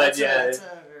bowling, but that's yeah. that's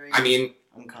a very I mean,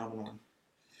 uncommon one.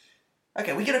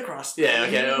 Okay, we get across. Yeah,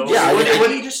 okay. Yeah,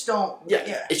 You just don't.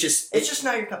 yeah, it's just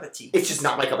not your cup of tea. it's just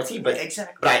not my cup of tea. But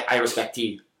exactly. I respect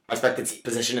tea. I respect its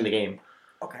position in the game.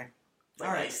 Okay. Like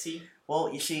All right. iced tea.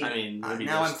 Well, you see, I mean, maybe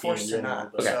now I'm just forced tea in to general,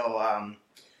 not. but- Okay. So,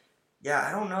 yeah,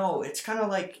 I don't know. It's kind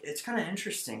of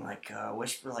interesting, like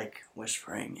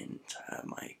whispering into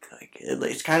mic. Like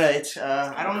it's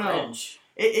I don't know. Cringe.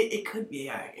 It could be.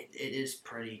 Yeah, it is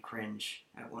pretty cringe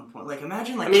at one point. Like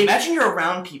imagine I mean- you're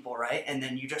around people, right, and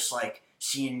then you just like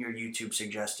see in your YouTube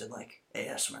suggested like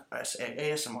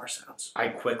ASMR sounds. I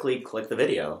quickly click the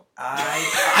video.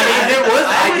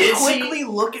 I did would see- quickly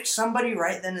look at somebody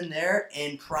right then and there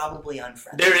and probably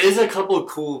unfriend. There is a couple of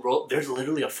cool role. There's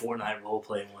literally a Fortnite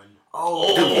roleplay one. Oh,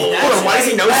 Dude, hold that's- on, why does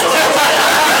he know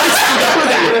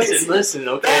Listen,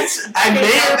 okay. That's- I may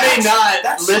or may not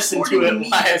that's listen to supporting it me.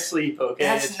 while I sleep, okay?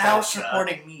 That's It's now messed up.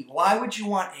 supporting me. Why would you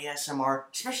want ASMR,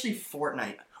 especially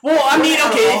Fortnite? Well, I mean, What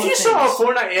are okay, all if the you saw a things?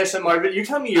 Fortnite ASMR, but you're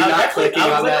telling me you're I not definitely- clicking I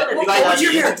was on that. literally- Like, What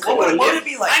you're would it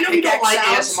be like? I know you don't like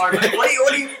Pickaxe ASMR, but sounds?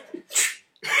 What do you?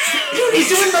 dude, he's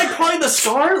doing like probably the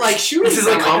scar, like shooting. This is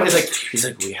like someone. comedy. He's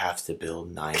like, we have to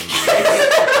build 90.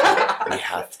 We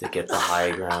have to get the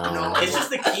high ground. No, It's just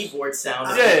the keyboard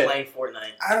sound of Yeah. playing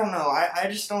Fortnite. I don't know. I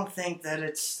just don't think that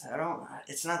it's. I don't.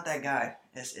 It's not that guy.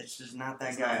 It's just not that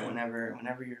It's guy. not him.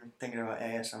 Whenever you're thinking about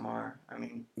ASMR, I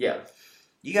mean, Yeah.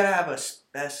 you gotta have a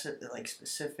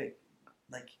specific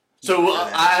like. So for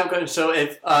that. I'm going. So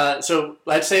if so,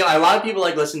 let's say a lot of people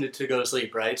like listen to go to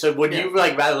sleep, right? So would you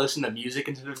like rather listen to music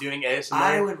instead of doing ASMR?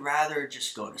 I would rather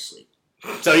just go to sleep.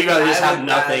 So you rather just I have would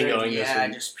nothing rather- going to Yeah,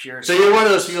 sleep. just pure. So you're one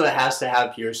of those people that has to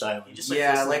have pure silence. You just, like,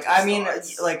 Yeah, listen like to the I mean,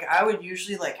 stars. like I would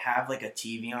usually like have like a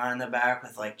TV on in the back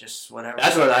with like just whatever.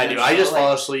 That's what I do. I just like,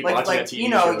 fall asleep like watching a TV you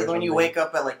know show or when you something. wake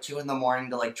up at like 2 a.m.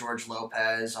 to like George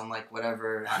Lopez on like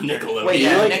whatever Nickelodeon. Wait,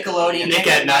 yeah, you like- Nickelodeon, Nick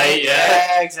at Night,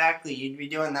 yeah. exactly. You'd be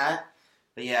doing that,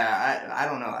 but yeah, I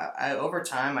don't know. I over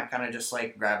time I kind of just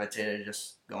like gravitated to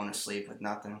just going to sleep with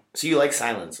nothing. So you like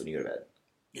silence when you go to bed.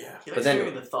 Yeah, He But likes then-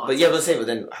 hearing the thoughts. But yeah, let's say, but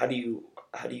then how do you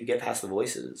get past the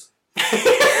voices?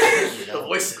 The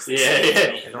voices. Yeah.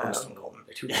 I don't understand.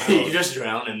 They're too loud. You just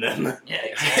drown in them. Yeah,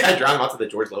 I drown them out to the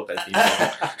George Lopez theme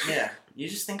song. yeah. You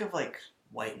just think of like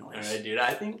white noise. Alright, dude,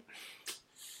 I think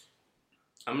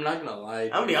I'm not gonna lie. I'm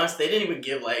gonna be honest, they didn't even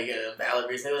give like a valid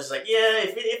reason. It was just like, yeah,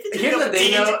 if it's Here's the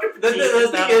thing, though. The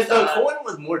thing is, though, Cohen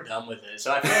was more dumb with it,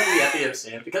 so I feel like we have to give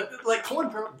Sam because, like, Cohen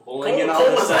brought bowling and all Cole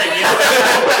this was stuff. like,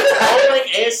 yeah, bowling,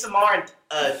 ASMR,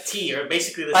 and tea are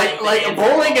basically the same Like thing.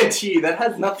 bowling and tea, that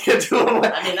has nothing to do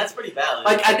with. I mean, that's pretty valid.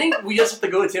 Like, I think we just have to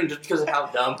go with him just because of how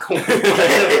dumb Cohen was.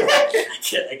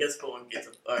 I guess Colin gets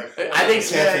a. I think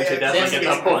Samson should definitely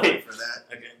get the point. for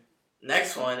that. Okay.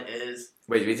 Next one is.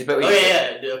 Wait.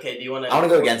 Okay, yeah. Okay, do you want to? I want to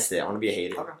go against it. I want to be a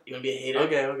hater. Okay. You want to be a hater?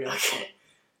 Okay. Okay.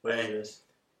 What is this?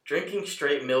 Drinking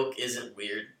straight milk isn't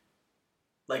weird.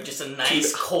 Like just a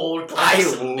nice Dude, cold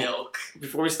glass of I- milk.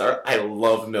 Before we start, I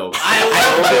love milk. I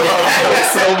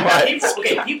love milk so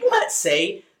much. People that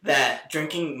say that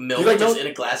drinking milk You like just milk?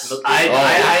 in a glass of milk.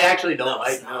 I actually don't No,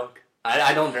 like it's not. milk.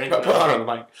 I don't drink Put milk. on the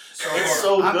mic. So It's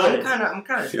so good. I'm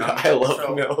kind of. Dude, I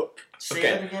love milk. Say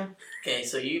Okay. that again. Okay,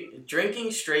 so you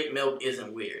drinking straight milk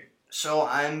isn't weird. So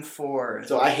I'm for.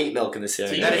 So I hate milk in this So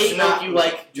area. you That is hate milk, not- you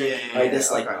like Yeah, drinking yeah, I milk.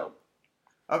 dislike okay. milk.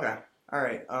 Okay. All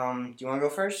right. Do you want to go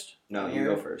first? No, you Here?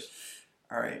 go first.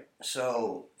 All right.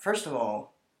 So first of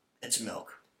all, it's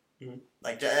milk. Mhm.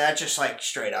 Like that's just like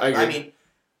straight up. I agree. I mean,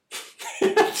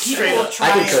 Straight people up. try.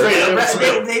 I concur.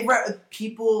 Straight up.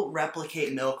 People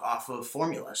replicate milk off of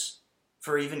formulas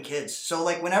for even kids. So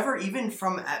like whenever, even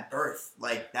from at birth,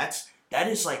 like that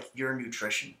is like your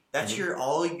nutrition. That's Mhm.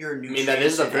 all your I nutrition. mean, that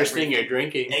is the first thing you're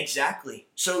drinking. Exactly.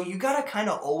 So you gotta kind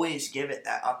of always give it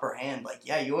that upper hand. Like,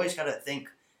 yeah, you always gotta think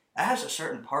that has a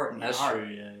certain part in your That's heart. true.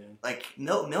 Yeah. Like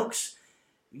milk's,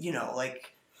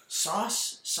 like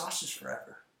sauce is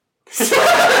forever.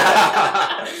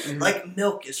 yeah. Like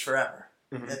milk is forever.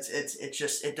 Mhm. It's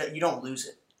just you don't lose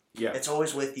it. Yeah. It's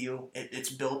always with you. It's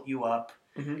built you up.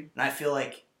 Mhm. And I feel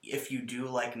like if you do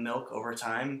like milk over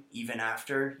time, even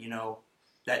after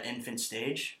that infant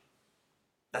stage,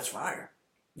 that's fire.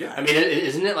 Yeah. I mean,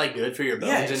 isn't it like good for your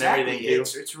bones Yeah, and exactly. everything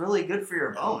too? It's really good for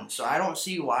your bones. So I don't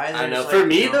see why. I there's, know. like, For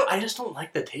me you know- though, I just don't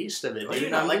like the taste of it. Oh, you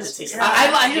dude. don't like the taste of it?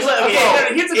 I just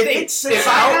okay. Here's the if thing. it sits If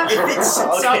I out, have- if it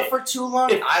sits Okay. out for too long,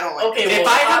 If- I don't like. okay, it. If well,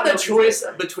 I have the hot milk is choice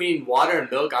better. between water and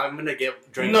milk, I'm gonna drink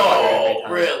water every No,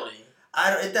 time. really.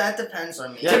 That depends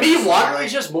on me. Yeah. To me, water Like,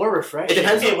 is just more refreshing. It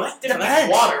depends Okay, on- what's different? Depends.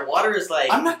 Water. Water is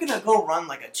like. I'm not gonna go run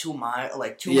like a 2 mile,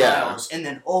 Yeah. miles, and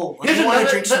then I Here's want to another-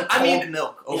 drink some but, I cold mean-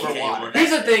 milk over Okay, water. well, Here's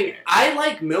the thing. I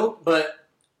like milk, but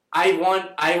I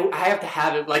have to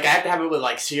have it. Like I have to have it with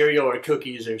like cereal or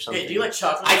cookies or something. Okay, do you like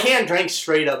chocolate I milk? can't drink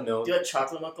straight up milk. Do you like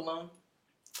chocolate milk alone?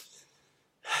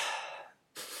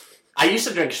 I used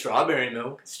to drink strawberry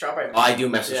milk. Strawberry milk. Oh, I do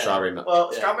mess with Yeah. strawberry milk. Well,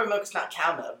 Yeah. strawberry milk is not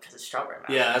cow milk because it's strawberry milk.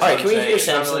 Yeah, that's All right, what can I'm we saying. hear It's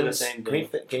not really Samson's? the same Can we,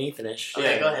 thing. can you finish?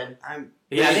 Okay, Yeah. go ahead.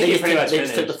 Yeah, I think you pretty much they just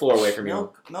took the finished. floor away from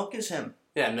you. Milk is him.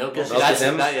 Yeah, milk is Milk is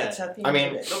him? That, That's yeah. at the I end mean-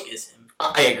 of the day. Milk is him.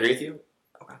 I agree with you.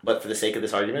 Okay. But for the sake of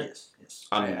this argument, Yes.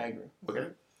 Um, I agree. okay.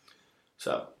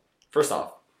 So, first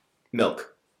off,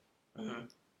 milk. Mhm.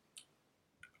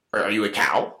 Are you a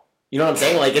cow? You know what I'm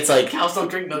saying? Like, it's like... Cows don't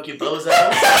drink milk, you bozo.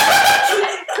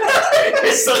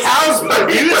 So cows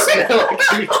produce milk.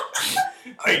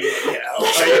 Are you a cow?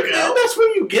 Are you good? That's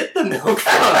where you get the milk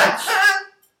from.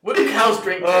 What do cows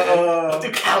drink? What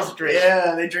do cows drink?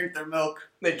 Yeah, they drink their milk.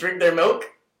 They drink their milk?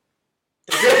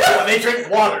 They drink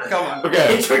water. Come on.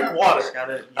 Okay. They drink water.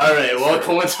 All right, well,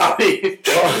 Coleman's already.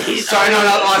 He's starting on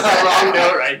the wrong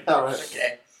note right now.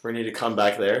 Okay. We need to come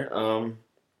back there.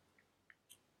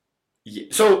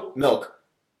 So, milk.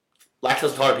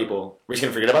 Lactose intolerant people. We're just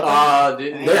going to forget about that?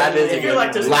 Dude, They're- that is a if you're good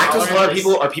lactose one. Lactose intolerant is-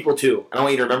 people are people too. And I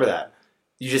want you to remember that.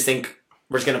 You just think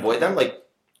we're just going to avoid them? Like,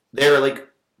 they're like...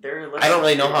 They're I don't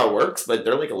really know how it works, but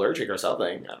they're like allergic or something.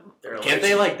 I don't know. They're Can't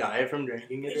they allergic. like die from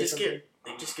drinking it? They or just something?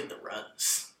 get the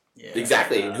runs. Yeah.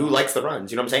 Exactly. And who likes the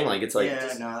runs? You know what I'm saying? Like, it's like...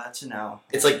 Yeah, no, that's a no.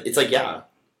 It's like, yeah.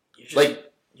 You just,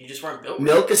 Like, you just weren't built.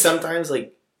 milk is sometimes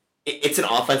like it's an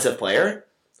offensive player,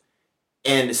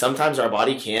 and sometimes our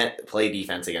body can't play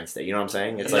defense against it. You know what I'm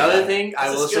saying? It's Another like thing I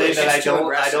This will is say good. that It's I too don't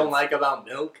aggressive. like about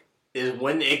milk is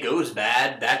when it goes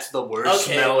bad. That's the worst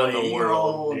Okay, smell in wait, the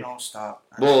world. No, dude. no, stop.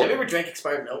 well, Have you ever drank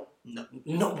expired milk? No,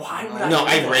 why would I? No, do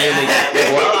I that?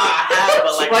 randomly- Well, I have,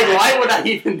 but Like, like, why would I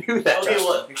even do that? Okay,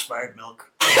 well, Expired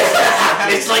milk.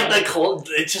 it's like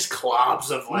it's just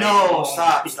clobs of like. No,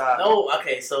 stop. No,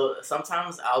 okay, so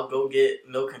sometimes I'll go get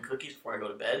milk and cookies before I go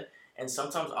to bed, and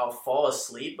sometimes I'll fall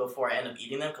asleep before I end up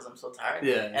eating them because I'm so tired.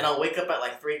 Yeah. And I'll wake up at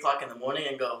like 3 o'clock in the morning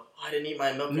and go, oh, I didn't eat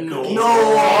my milk and No. cookies. No.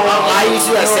 I used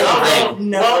to do that same thing.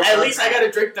 Never Well, at done least I that.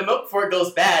 gotta drink the milk before it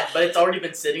goes bad, but it's already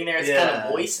been sitting there. It's kind Yeah.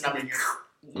 of moist, and I'm like,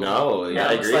 No, yeah,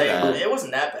 I it's agree with like, that. it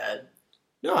wasn't that bad.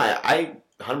 No, I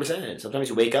 100%. Sometimes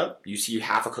you wake up, you see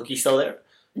half a cookie still there.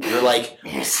 You're like,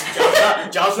 John's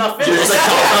not You're finished. just like,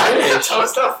 John's not finished.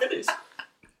 John's not finished.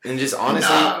 and just honestly,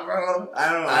 Nah, bro.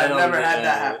 I don't know. I I've don't never do had that.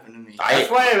 that happen to me. That's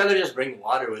why I'd rather just bring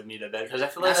water with me to bed because I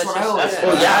feel like That's that's, what I always just do.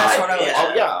 well, yeah, That's what I would-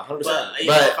 oh yeah, 100%. But, you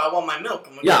know, if I want my milk,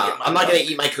 I'm gonna go yeah, get my I'm not milk. gonna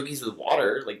eat my cookies with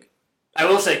water. Like, I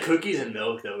will say cookies and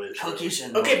milk though is Cookies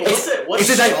and Okay, but milk. what's it? What's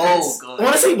it's the just like- difference? good.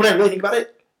 honestly, when I really think about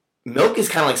it, milk is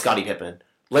kind of like Scottie Pippen.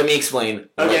 Let me explain.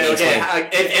 Let me Okay. explain.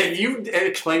 If you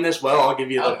explain this well, I'll give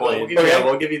you the I'll point. give you- Yeah,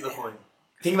 we'll give you the point.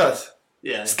 Think about this.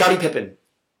 Yeah. Scottie Pippen.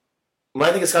 When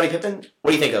I think of Scottie Pippen,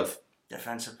 what do you think of?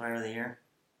 Defensive player of the year.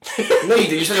 No, you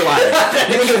do. You're such a liar.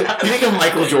 You think of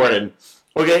Michael Jordan.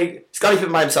 Okay? Scottie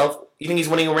Pippen by himself. You think he's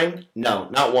winning a ring? No,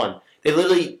 not one. They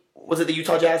literally... Was it the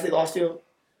Utah Jazz they lost to?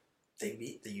 They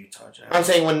beat the Utah Jazz. I'm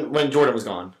saying when Jordan was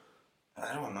gone.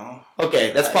 I don't know.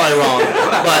 Okay, that's probably wrong.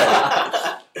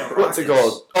 But What's it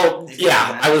called? Oh, They beat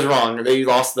yeah, the I was wrong. They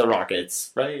lost the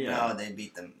Rockets, right? No, they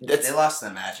beat them. That's- They lost to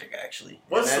the Magic, actually.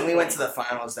 What's And then the we went point? to the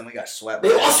finals, then we got swept. They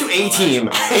by lost to the a last team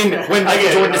round. when Michael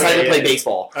Okay, Jordan decided okay, to play yeah.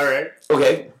 baseball. All right.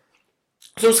 Okay.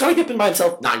 So Scottie Pippen by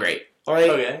himself, not great. All right?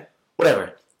 Okay.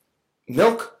 Whatever.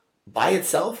 Milk by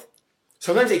itself,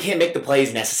 sometimes it can't make the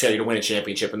plays necessary to win a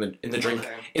championship in the drink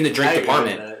Okay. in the I drink agree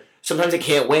department. with that. Sometimes it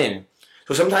can't win.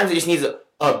 So sometimes it just needs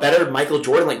a better Michael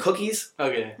Jordan, like cookies.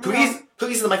 Okay.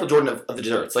 Cookies are the Michael Jordan of the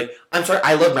desserts. Like, I'm sorry,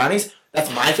 I love brownies.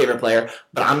 That's my favorite player,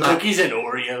 but I'm not. Cookies and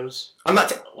Oreos. I'm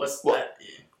not. What's What?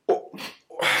 that?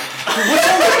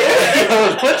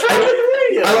 What's wrong with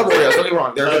Oreos? I love Oreos. Don't get me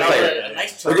wrong. They're a good Okay. player. A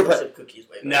nice They're good chocolate chip cookies,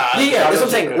 way better. Nah. Yeah, that's what I'm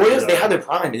saying. Cookies Oreos, they are- had their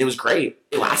prime, and it was great.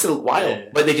 It lasted a while, Yeah.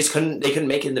 but they just couldn't. They couldn't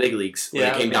make it in the big leagues when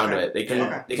Yeah, it came down to okay. it. They couldn't.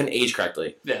 Yeah. They couldn't age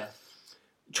correctly. Yeah.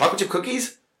 Chocolate chip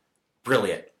cookies,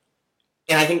 brilliant.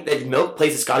 And I think that Milk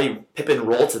plays a Scottie Pippen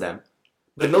role to them,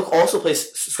 but Milk also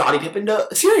plays Scottie Pippen to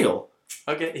cereal.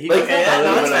 Okay. He Like, Okay, yeah,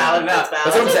 no, that's valid. That's valid.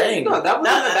 That's what I'm saying. No, that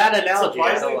wasn't a bad analogy.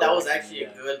 Surprisingly, I that don't was like actually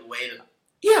it. a good way to.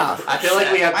 Yeah, I feel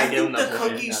like we have to I give him think the the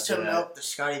point cookies to after that. milk, the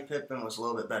Scottie Pippen was a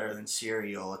little bit better than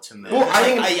cereal to milk. Well,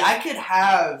 I Like, think- I could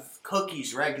have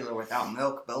cookies regular without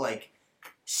milk, but like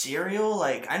cereal,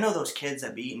 like I know those kids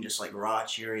that be eating just like raw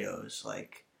Cheerios.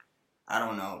 Like I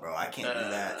don't know, bro. I can't do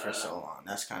that for so long.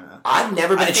 That's kind of I've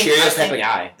never been I a think- Cheerios I type think- of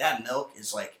guy. that milk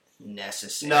is like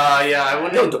necessary. No, yeah, I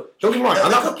wouldn't- No, don't get me wrong. The, I'm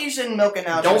the not. cookies and milk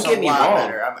analogy Don't is get a me lot wrong.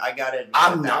 better. I got it.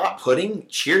 I'm not putting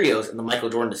Cheerios in the Michael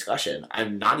Jordan discussion.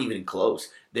 I'm not even close.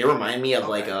 They remind me of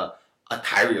like a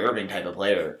Kyrie Irving type of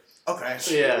player. Okay.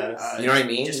 Yeah. You know what I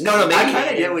mean? just- No, I maybe kind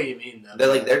of get what you mean,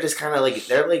 though. they're just kind of like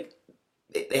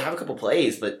they have a couple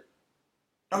plays, but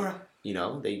Okay. you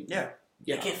know they Yeah.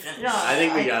 You can't finish. No, I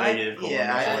think we gotta I- give Cole yeah,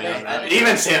 the I point think- on I that. think-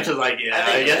 Even Samson's like, yeah,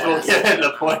 I guess we'll give him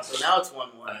the point. So now it's 1-1.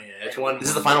 Oh, yeah, it's 1. This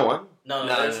is the final one. No,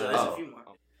 No, there's, no, there's no. a few more.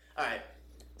 All right.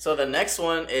 So the next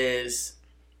one is.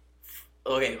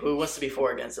 Okay, who wants to be for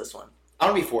or against this one? I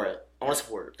want to be for it. I want to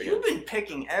support it. You've been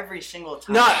picking every single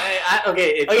time. No,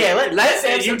 okay. Okay, let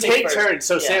Samson you take take first. turns.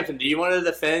 So, Yeah. Samson, do you want to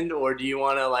defend or do you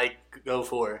want to like go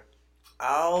for?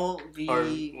 I'll be. Or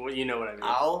well, you know what I mean?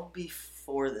 I'll be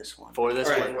for this one. For this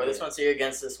All right, one. for this one, so you're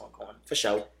against this one, Colin. For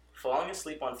sure. Falling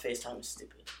asleep on FaceTime is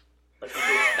stupid. Like,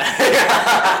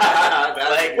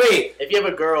 Like, Wait. if you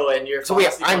have a girl and you're So falling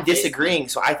wait, asleep I'm on disagreeing.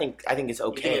 So I think it's FaceTime, you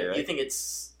okay. think, right? you think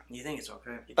it's You think it's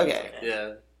okay? you think it's Okay.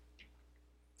 yeah.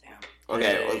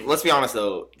 Okay. Well, let's be honest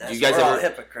though. That's Do you guys we're all ever? I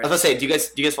hypocrites. was gonna say, do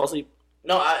you guys fall asleep?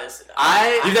 No,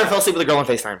 You've never fell asleep with a girl on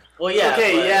FaceTime. Well, yeah.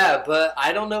 okay, but yeah, but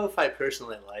I don't know if I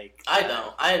personally like. I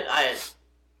don't.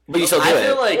 But you still do I it.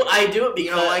 feel like Well, I do it You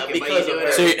because don't like it, but because you do of it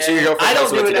her. So your girlfriend I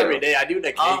tells don't you do what it to every day. I do it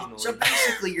occasionally. So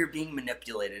basically, you're being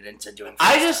manipulated into doing.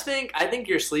 I FaceTime. just think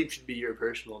your sleep should be your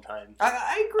personal time.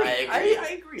 I agree. I agree. I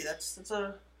agree. That's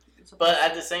a. But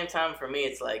at the same time, for me,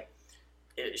 it's like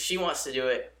she wants to do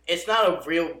it. It's not a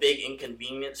real big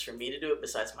inconvenience for me to do it.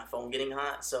 Besides my phone getting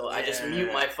hot, so I just Yeah.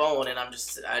 mute my phone and I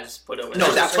just put it. No,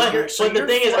 but, that's but, you're- so but the you're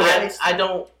thing is, for I FaceTime.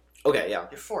 don't. Okay. Yeah.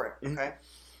 You're for it, Mhm. okay?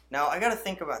 Now I got to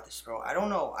think about this, bro. I don't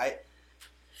know.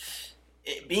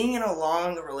 Being in a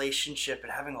long relationship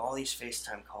and having all these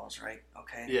FaceTime calls, right?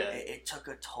 Okay. Yeah. It took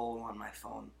a toll on my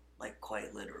phone, like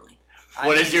quite literally.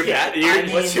 What is your battery?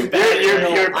 what's your battery Your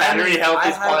health? battery health I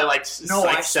is have- probably like No,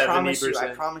 like I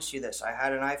 70%. promise you this. I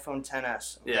had an iPhone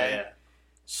XS. Okay?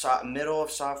 Yeah. Middle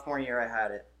of sophomore year, I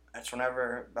had it. That's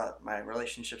whenever about my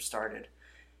relationship started.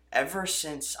 Ever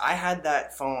since I had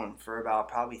that phone for about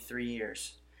probably 3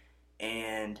 years,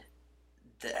 and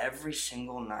every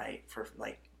single night for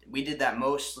like we did that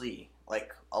mostly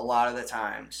like a lot of the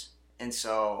times, and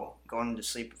so going to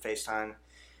sleep with FaceTime,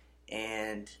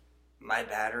 and my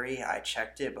battery, I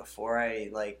checked it before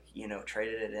I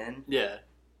traded it in, Yeah.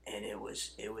 and it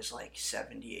was like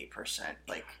 78%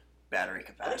 like battery I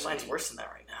think capacity. mine's worse than that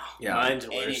right now. Yeah. Mine's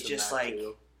And worse it's than just that, like-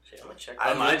 too. Shit, I'm gonna check.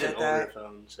 I Mine's looked an at older that,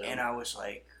 phone, so. and I was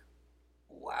like,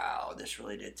 wow, this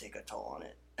really did take a toll on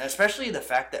it. And especially the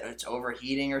fact that it's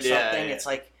overheating or something. Yeah, yeah. It's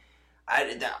like,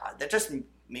 that just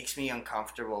makes me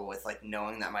uncomfortable with like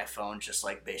knowing that my phone just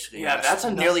like basically Yeah, that's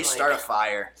enough, nearly like- start a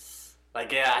fire.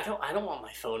 Like, yeah, I don't want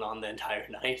my phone on the entire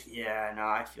night. Yeah, no,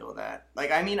 I feel that. Like,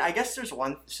 I mean, I guess there's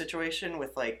one situation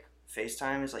with like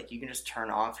FaceTime is like you can just turn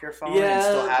off your phone and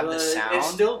still have the but sound. It's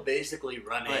still basically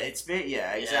running. But it's big,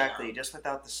 yeah, Yeah. exactly. Just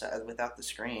without the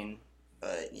screen.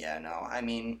 But yeah, no, I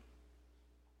mean,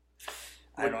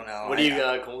 I don't know. What do you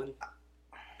got, Colin?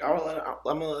 I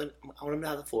want him to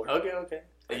have the floor. Okay.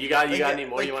 You got Like, any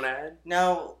more like- you want to add?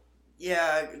 Now,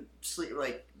 yeah, sleep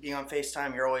like being on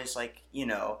FaceTime, you're always like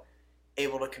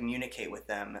able to communicate with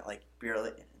them at like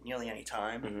nearly any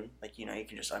time. Mhm. Like you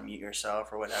can just unmute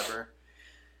yourself or whatever.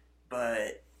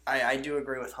 but I do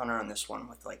agree with Hunter on this one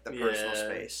with like the personal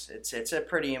space. It's a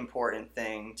pretty important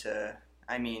thing to.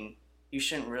 I mean, you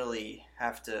shouldn't really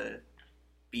have to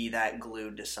be that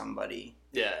glued to somebody.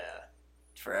 Yeah.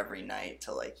 For every night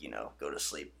to like go to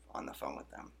sleep on the phone with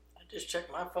them. I just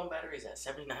checked my phone battery's at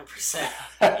 79%.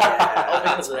 Yeah,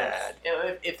 that's bad.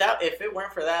 If it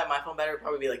weren't for that, my phone battery would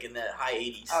probably be like in the high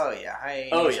 80s. Oh yeah, high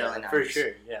 80s. Oh yeah, early 90s. for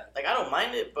sure. Yeah. Like I don't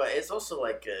mind it, but it's also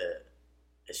like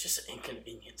it's just an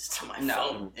inconvenience to my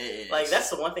phone. It is. Like that's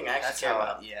the one thing I actually care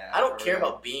about. Yeah, I don't care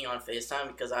about being on FaceTime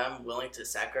because I'm willing to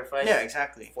sacrifice. Yeah,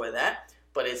 exactly. For that.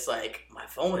 But it's like my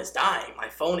phone is dying. My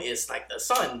phone is like the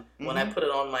sun when I put it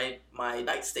on my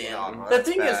nightstand. No, the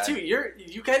thing is too,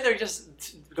 you guys are just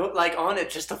on it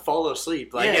just to fall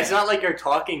asleep. Like it's not like you're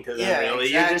talking to them really.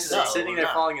 Exactly. You're just sitting there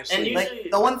falling asleep. And usually,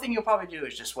 like the one thing you'll probably do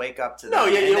is just wake up to them. No,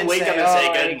 you'll wake up and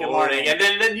say good morning, and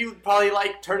then you probably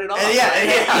like turn it off. Yeah.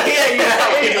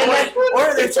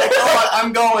 Or it's like,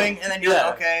 I'm going, and then you're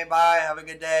like, okay, bye, have a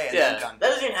good day, and then done. That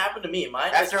doesn't even happen to me.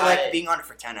 Mine after like being on it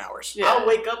for 10 hours. Yeah. I'll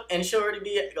wake up and she'll already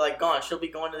be like gone. She'll be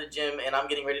going to the gym, and I'm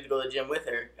getting ready to go to the gym with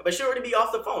her, but she'll already be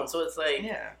off the phone. So it's like,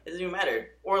 it doesn't even matter.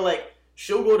 Or like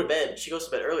she'll go to bed. She goes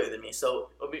to bed earlier than me, so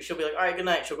she'll be like, all right, good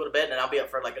night. She'll go to bed, and I'll be up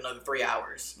for like another 3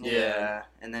 hours. Yeah,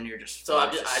 and then you're just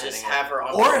I just have her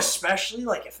on. Or especially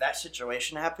like if that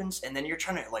situation happens, and then you're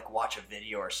trying to like watch a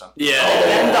video or something. Yeah.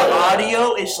 And the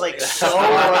audio is like so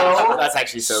low. That's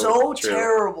actually so true.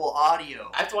 Terrible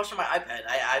audio. I have to watch on my iPad.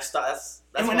 I stopped.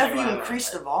 That's and whenever you increase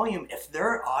the volume, if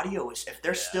their audio is, if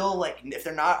they're still like, if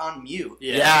they're not on mute,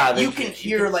 you can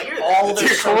hear like all their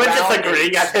surroundings. Just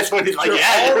agreeing at this one. He's like,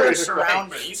 all their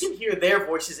surroundings. You can hear their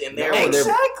voices in their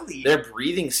exactly. They're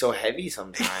breathing so heavy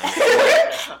sometimes.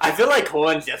 I feel like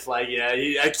Cohen's just like,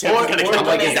 Tim's gonna come.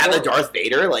 Like, is that the Darth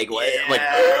Vader? Like, what? Yeah. Like,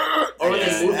 or when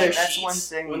they move their that's sheets. One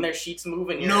thing. When their sheets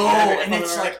move and and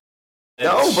it's like.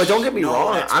 No, but don't get me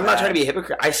wrong. I'm not bad. trying to be a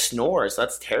hypocrite. I snore, so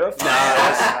that's terrifying. No,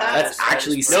 that's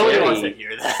actually scary. Nobody wants to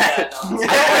hear that.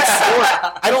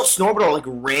 I don't snore, but I'll like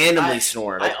randomly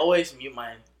snore. I always mute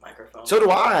my microphone. So do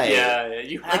I. Yeah,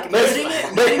 you have muting it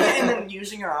and then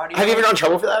using your audio. Have you ever gotten in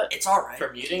trouble for that? It's alright.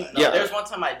 For muting? No, there's one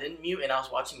time I didn't mute, and I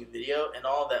was watching a video, and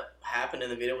all that happened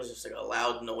in the video was just like a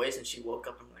loud noise, and she woke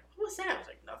up and I'm like, what was that? I was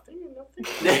like, nothing.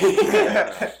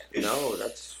 No,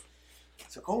 that's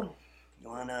so cool. You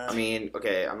wanna? I mean,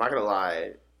 okay, I'm not gonna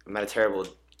lie. I'm at a terrible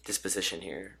disposition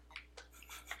here.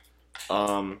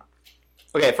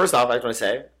 Okay, first off, I just want to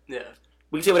say,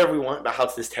 we can say whatever we want about how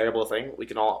it's this terrible thing. We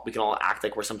can all act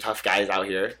like we're some tough guys out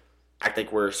here, act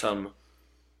like we're some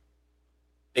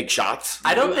big shots.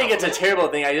 I don't think it's a terrible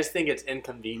thing. I just think it's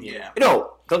inconvenient. Yeah.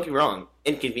 No, don't get me wrong.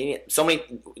 Inconvenient. So many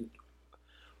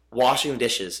washing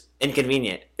dishes.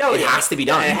 Inconvenient. No, it has to be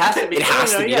done. It has to be. It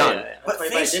has to be done. But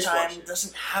FaceTime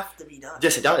doesn't have to be done.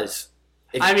 Yes, it does.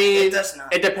 I mean, it does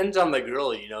not. It depends on the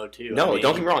girl, too. No,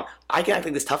 don't get me wrong. I can act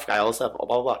like this tough guy, all this stuff, blah,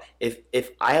 blah, blah. If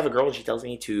I have a girl and she tells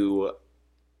me to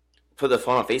put the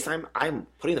phone on FaceTime, I'm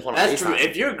putting the phone on FaceTime. That's true.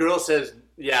 If your girl says,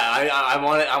 I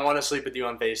want to sleep with you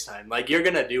on FaceTime, like, you're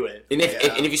going to do it. And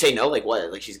if you say no, like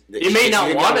what? Like you may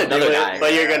not want to do it, guy.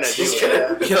 but you're going to do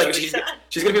it.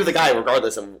 She's going to be with a guy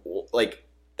regardless of, like,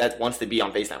 that wants to be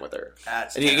on FaceTime with her.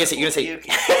 That's and you're gonna say you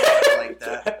can't like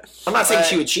that. I'm not saying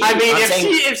she would cheat. I mean,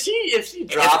 if she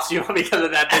drops you because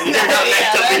of that, then you're not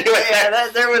meant to be with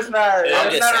her. There was not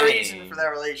a saying. reason for that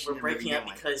relationship. We're breaking up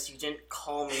because you didn't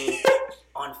call me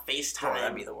on FaceTime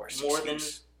that'd be the worst more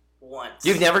excuse. than once.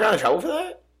 You've never gotten in trouble for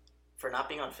that? For not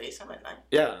being on FaceTime at night?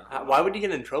 Yeah. Why would you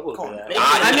get in trouble for that?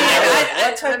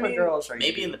 What type of girls are you?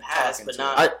 Maybe in the past, but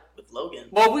not with Logan.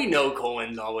 Well, we know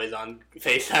Cohen's always on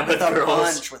FaceTime with a girls.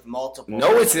 bunch with multiple.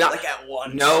 No, it's not. Like at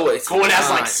once. No, it's Cohen not. has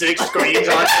like 6 screens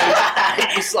on.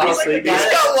 He's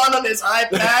got one on his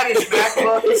iPad, his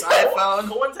MacBook, his iPhone.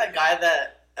 Cohen's that guy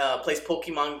that plays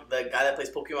Pokemon. The guy that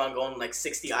plays Pokemon going like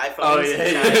 60 iPhones. Oh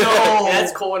yeah. No,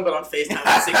 that's Cohen, but on FaceTime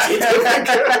with 60 different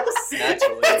girls. That's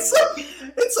hilarious.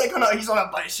 It's like he's on a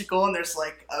bicycle and there's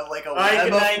like a web.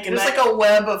 Good night. There's like a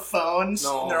web of phones.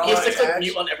 No. They're all He has to click attached.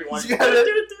 mute on everyone.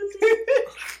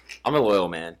 I'm a loyal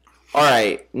man. All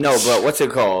right, no, but what's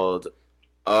it called?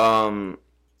 I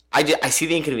see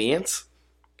the inconvenience,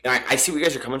 and I see where you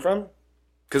guys are coming from,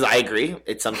 because I agree.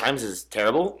 It sometimes is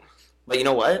terrible, but you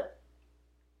know what?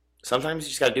 Sometimes you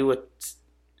just gotta do what.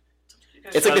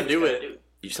 It's like do it.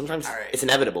 Sometimes All right. it's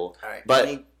inevitable. All right,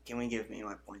 but can we give me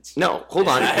my points? no, hold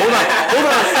on.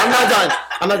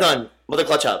 I'm not done. Mother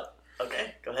clutch up.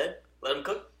 Okay, go ahead. Let him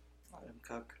cook. Let him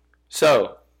cook.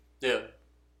 So Yeah,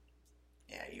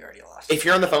 you already lost. if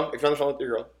you're on the phone with your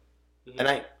girl, at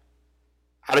night,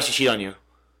 how does she cheat on you?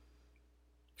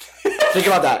 Think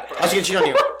about that. How's she gonna cheat on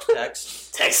you?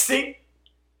 Text. Texting.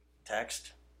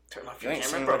 text. Turn off You your ain't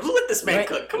camera, seen bro. what- Who let this man you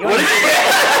cook? ain't- Come you on.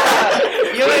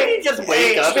 ain't- You just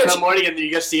wake up in the morning and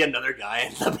you just see another guy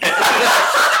in the bed.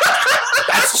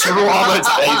 That's true all the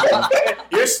time.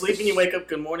 You're sleeping, you wake up,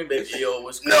 good morning, baby. Yo,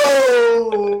 what's good?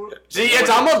 No. See, it's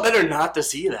almost better not to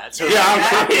see that. So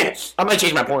Yeah, I'm gonna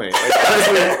change my point. Like,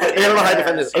 honestly, I don't know how to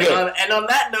defend this. Okay. And on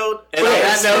that note,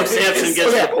 Samson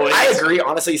gets the point. I agree,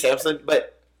 honestly, Samson,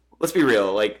 but let's be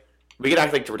real. Like, we can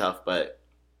act like we're tough, but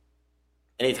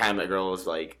anytime a girl is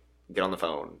like, get on the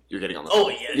phone, you're getting on the phone. Oh,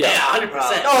 yeah, 100%.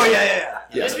 Oh yeah.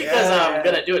 Just because I'm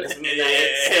gonna do it doesn't mean that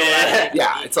it's still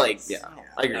Yeah, it's like, yeah,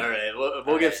 I agree. All right,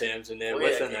 we'll give Samson that.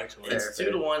 What's the next one? It's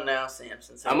 2-1 now,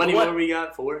 Samson. So how many more we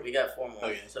got? 4? We got 4 more.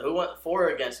 Okay. So who wants 4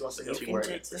 against? Who wants to go You 4 can take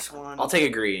against? this one. I'll take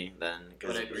agree then,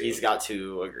 because Gonna agree. he's got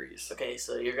 2 agrees. Okay,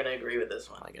 so you're gonna agree with this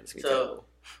one. I guess we So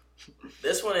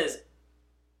this one is,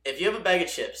 if you have a bag of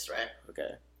chips, right?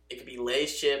 okay. It could be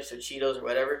Lay's chips or Cheetos or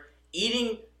whatever.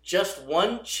 Eating just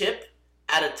one chip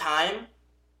at a time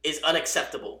is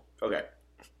unacceptable. Okay.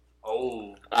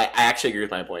 Oh. I actually agree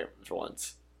with my point for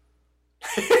once.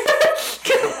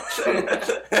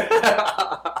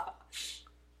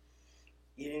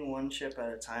 Eating one chip at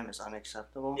a time is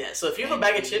unacceptable. Yeah, so if you have a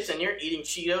bag of chips and you're eating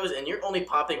Cheetos and you're only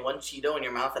popping one Cheeto in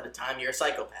your mouth at a time, you're a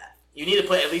psychopath. You need to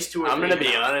put at least 2 or 3 I'm gonna in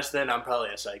your be mouth. honest. Then I'm probably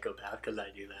a psychopath because I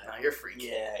do that. No, you're freak.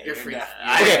 Yeah, You're freak.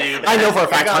 Okay, I know for a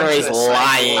fact Hunter is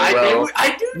lying, bro.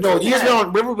 I do. No, you guys know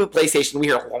on Riverwood PlayStation, we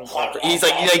hear he's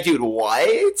like, dude,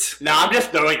 what? No, I'm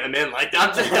just throwing them in like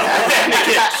I'm just throwing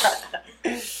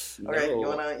Okay, No. you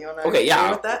wanna Okay, agree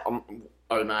yeah. with that? Am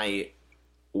I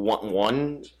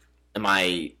one? Am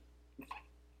I?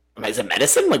 Is it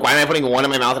medicine? Like, why am I putting one in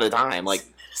my mouth at a time? Like,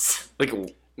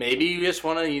 Maybe you just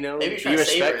want to, Maybe you're be trying to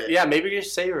savor it. Yeah, maybe you're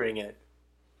just savoring it.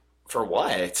 for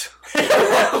what?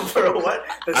 For what?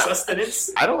 The sustenance?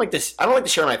 I don't like this. I don't like to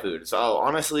share my food. So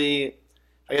honestly, if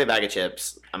I get a bag of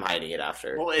chips, I'm hiding it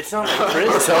after. Well, it's not like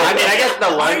prison. So- I mean, I guess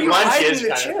the Why are you lunch hiding is the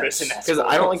kind of chips? prison. Because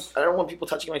I don't want people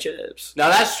touching my chips. No,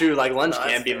 that's true. Like lunch No,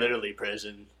 can that's be fair. literally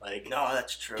prison. Like No,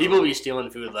 that's true. people be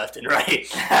stealing food left and right.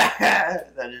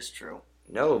 That is true.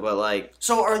 No, but like,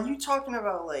 So, are you talking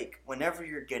about like whenever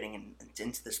you're getting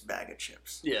into this bag of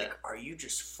chips? Yeah. Like, are you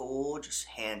just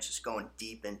hands just going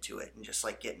deep into it and just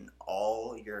like getting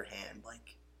all your hand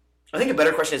like? I think a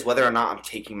better question is whether or not I'm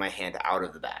taking my hand out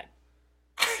of the bag.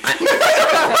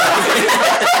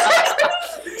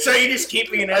 So you're just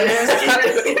keeping it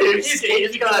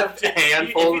He's got a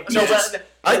handful of No, chips. but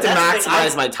I like to that's the thing,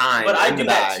 maximize my time. But I in do the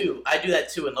that bag. too. I do that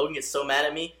too, and Logan gets so mad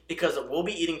at me because we'll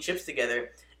be eating chips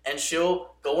together, and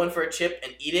she'll go in for a chip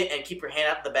and eat it and keep her hand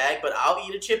out of the bag, but I'll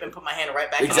eat a chip and put my hand right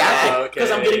back Exactly. in the bag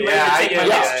because I'm getting ready to take my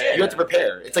next chip. You have to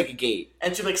prepare. It's like a gate.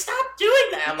 And she'll be like, "Stop doing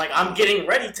that!" I'm like, "I'm getting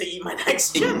ready to eat my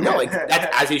next chip." No, like,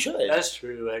 that's as you should. That's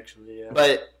true, actually. Yeah.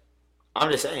 But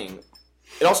I'm just saying,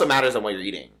 it also matters on what you're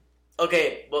eating.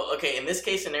 Okay, well, okay. In this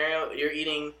case scenario, you're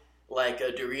eating like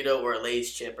a Dorito or a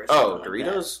Lay's chip or Oh, something.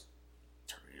 Doritos?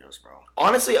 Doritos, bro.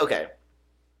 Honestly, okay.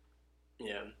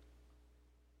 Yeah.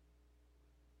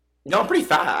 No, I'm pretty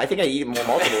fat. I think I eat more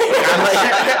multiple.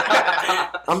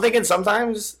 I'm thinking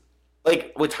sometimes,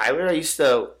 like with Tyler, I used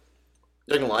to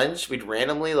during lunch we'd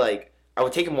randomly I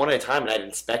would take them one at a time and I'd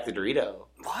inspect the Dorito.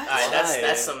 What? All right,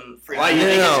 that's some freaking. Why you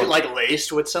think No. it's like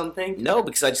laced with something? No,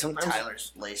 because I sometimes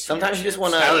Tyler's lacing. sometimes you just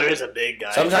want to. Tyler is a big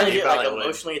guy. Sometimes Trying to you get like probably would.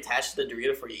 emotionally attached to the Dorito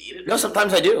before you eat it. No,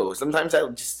 sometimes I do. Sometimes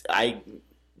I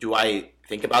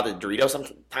think about the Dorito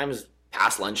sometimes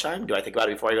past lunchtime. Do I think about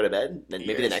it before I go to bed? Then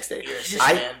maybe the next day. You're a sick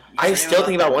I- man. I still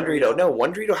think about one Dorito. No,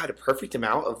 one Dorito had a perfect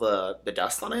amount of the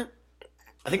dust on it.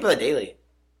 I think about that daily.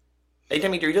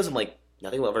 Anytime I eat Doritos, I'm like,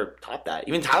 nothing will ever top that.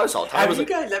 Even Tyler saw it. Tyler Have was you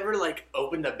like, gued ever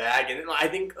opened a bag and I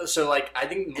think so? I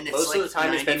think And most of the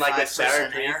time it's been like the sour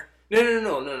 95% cream. air.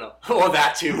 No. Well,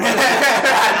 that too.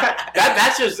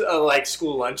 That's just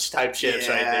school lunch type chips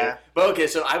right Yeah. there. But okay,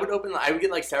 so I would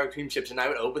get sour cream chips and I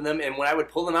would open them, and when I would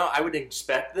pull them out, I would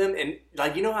inspect them,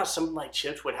 and you know how some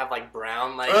chips would have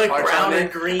brown Or like parts brown on and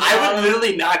it? green. I would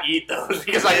literally not eat those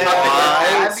because I Yeah,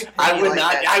 thought I'd be I picky would like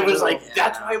not. that I was too. like, Yeah.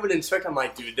 that's why I would inspect. I'm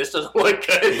like, dude, this doesn't look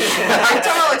good. I'm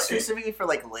talking about specifically for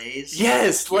Lay's.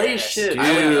 Yes, Lay's Yes. chips.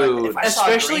 Dude. If I saw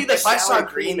Especially green, the if I saw sour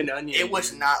green, cream and onion. it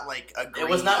was not like a green.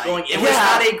 was not light. going- It yeah. was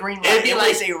not a green light. It'd be It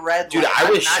was a red dude, light. I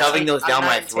was I'm not shoving taking- those down I'm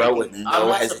my not throat with taking no I'm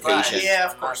not hesitation. surprised. Yeah,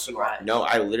 of I'm not course you are. surprised. No,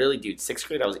 I literally, dude, 6th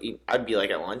grade, I'd be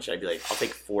at lunch, I'd be like, I'll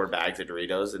take 4 bags of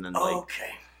Doritos, and then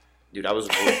Okay. dude, I was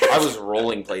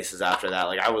rolling places after that.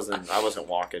 I wasn't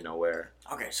walking nowhere.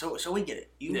 Okay, so we get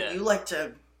it. You Yeah. you like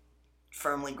to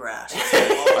firmly grasp.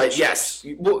 Yes,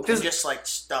 well, And because just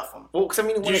stuff them. I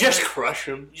mean, You just crush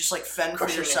them, You just fend for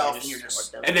Crush 'em yourself, and and you're just just.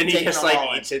 snort them. and then he Taking just them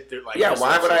all in. eats it through Yeah, just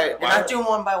why would I- You're not doing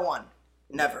one by one.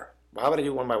 Never. Why would I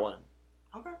do one by one?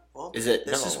 Okay. Well, Is it?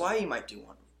 this No. is why you might do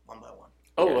one by one.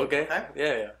 Oh, Yeah. okay. Okay.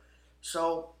 Yeah.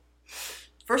 So,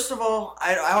 first of all,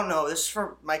 I don't know. This is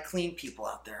for my clean people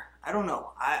out there. I don't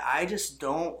know. I just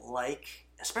don't like,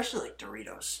 especially like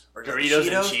Doritos. Or Doritos and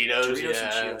Cheetos Cheetos,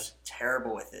 yeah. and Cheetos.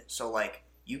 Terrible with it. So, like,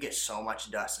 you get so much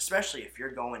dust, especially if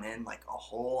you're going in like a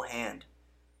whole hand.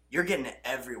 You're getting it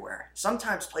everywhere.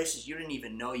 Sometimes places you didn't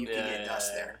even know you could get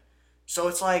dust there. So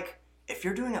it's like, if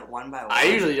you're doing it one by one, I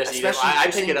usually just eat it. I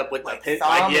pick it up with like the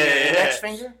thumb and yeah. index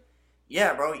finger.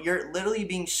 Yeah, bro, you're literally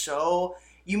being so.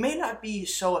 You may not be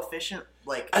so efficient,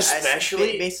 like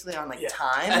especially basically on like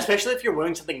time. Especially if you're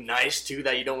wearing something nice too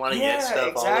that you don't want to get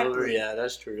stuff all over. Yeah,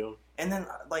 that's true. And then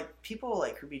like people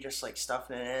like who be just like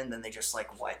stuffing it in, then they just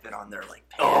like wipe it on their like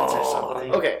pants or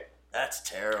something. Okay, That's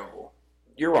terrible.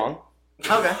 you're wrong.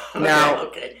 Okay.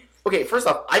 Now, Okay. First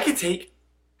off, I could take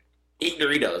 8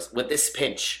 Doritos with this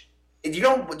pinch. Do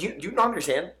you not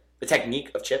understand the technique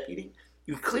of chip eating?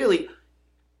 You clearly,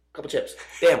 a couple chips.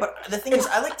 Damn. But the thing is,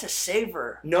 I like to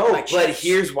savor. No, my but chips.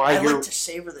 here's why I you're. like to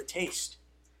savor the taste.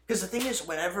 Because the thing is,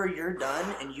 whenever you're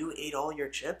done and you ate all your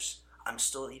chips, I'm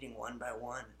still eating one by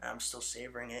one. And I'm still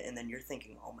savoring it, and then you're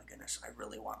thinking, "Oh my goodness, I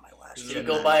really want my last." You chip."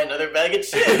 go buy another bag of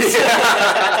chips.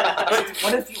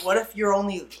 But what if you're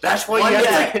only That's why one you have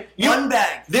bag? to. One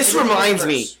bag. This In the reminds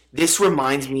me. universe. This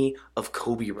reminds me of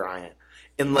Kobe Bryant,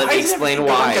 and let Why me is explain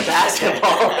everything why. going to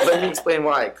basketball? Let me explain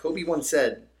why. Kobe once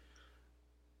said,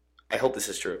 "I hope this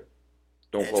is true.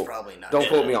 Don't It's quote. probably not. Don't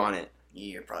quote me on it."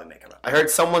 You're probably making it up. I heard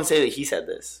someone say that he said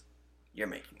this. You're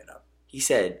making it up. He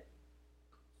said,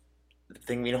 "The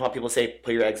thing, you know how people say,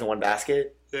 put your eggs in one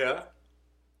basket." Yeah.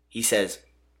 He says,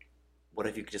 "What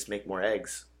if you could just make more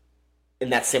eggs?"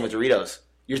 And that's the same with Doritos.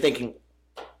 You're thinking,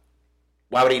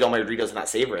 why would I eat all my Doritos and not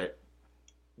savor it?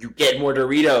 You get more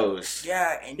Doritos.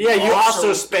 Yeah, and Yeah, you also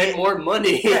get- spend more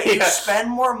money. Yeah, you spend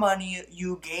more money.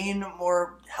 You gain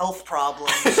more health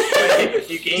problems.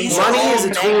 You gain These more are Money all is a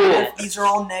negative- tool. These are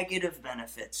all negative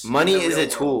benefits. Money in the is real a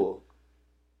world. tool.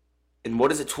 And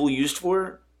what is a tool used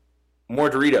for? More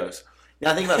Doritos.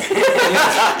 Now think about it.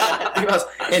 Think about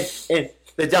this. And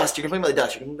the dust. You're complaining about the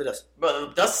dust. You're complaining about the dust.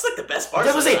 Bro, dust is like the best part.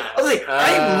 I was saying,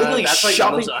 I am literally that's like the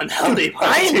shoving. most unhealthy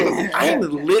part, I am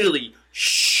literally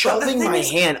shoving thing my is-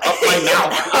 hand up my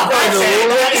mouth.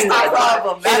 That's the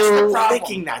problem. That's the and problem.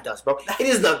 licking that dust, bro. It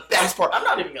is the best part. I'm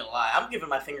not even gonna lie. I'm giving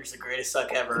my fingers the greatest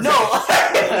suck ever. No,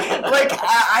 like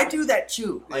I do that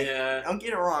too. Like, Yeah. don't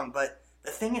get it wrong, but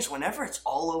the thing is, whenever it's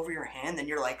all over your hand, then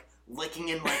you're like licking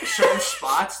in like certain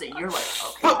spots that you're like,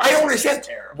 okay. But I don't this is understand.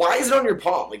 terrible. Why is it on your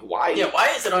palm? Like, why? Yeah, why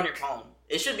is it on your palm?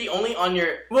 It should be only on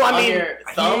your Well, I on mean, your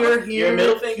thumb, here, your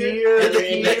middle finger, here, and your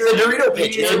the index the finger. Dorito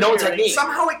pinch. It's a known technique.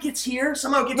 Somehow it gets here.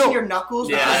 Somehow it gets No. in your knuckles.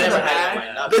 Yeah, because I of never the had it bag. in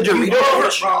my The knuckles. Dorito Oh,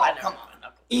 pinch. bro, I never come had it in my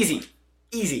knuckles. Easy.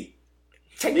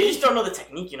 They Technique. just don't know the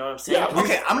technique. You know what I'm saying? Yeah,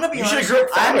 Okay, I'm gonna be You honest. should've grew up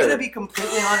I'm fatter. gonna be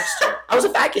completely honest here. I was a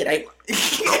fat kid.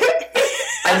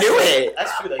 I knew it.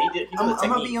 That's true though. He did. He knew I'm the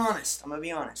gonna technique. be honest. I'm gonna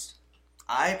be honest.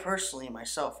 I personally,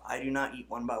 myself, I do not eat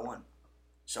one by one.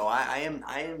 So I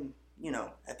am, you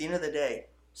know, at the end of the day,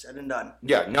 said and done.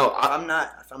 Yeah, no,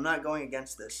 If I'm not going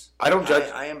against this, I don't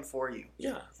judge. I am for you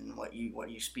Yeah. in what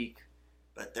you speak.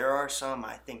 But there are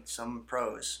I think, some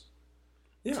pros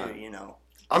Yeah. to, you know,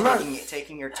 I'm not.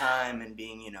 taking your time and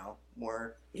being, you know,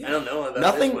 more. I don't know about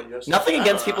Nothing. this one, Joseph. Nothing I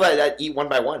against don't people know. that eat one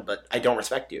by one, but I don't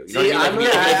respect you. You know See, what I I'm mean?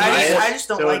 gonna- Like, I just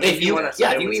don't so like if it. you, wanna yeah,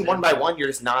 say if you what's eat in one it. by one, you're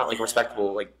just not like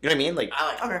respectable. Like, you know what I mean? Like, I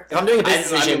like. Okay. if I'm doing a business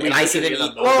I mean, decision we and I could see them do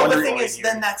eat that Well, one the Dorito, thing is, here.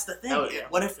 then that's the thing. Oh, yeah.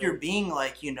 What if you're being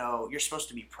like, you know, you're supposed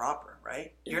to be proper,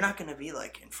 right? You're not going to be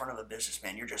like in front of a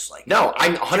businessman. You're just like no,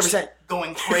 I'm 100%.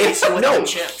 going crazy with No, the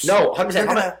chips. No, 100%. You're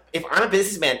gonna- If I'm a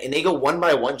businessman and they go one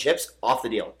by one chips, off the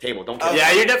deal, table, don't care. Okay.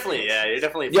 Yeah, you're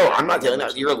definitely. Yo, I'm not dealing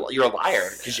that. You're a liar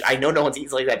because I know no one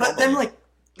eats like that. But then, like,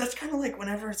 that's kind of like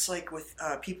whenever it's like with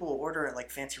people order at like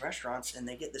fancy restaurants and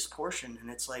they get this portion and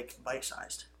it's like bite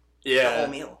sized, the whole Yeah.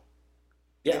 meal.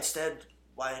 Yeah. Instead,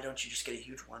 why don't you just get a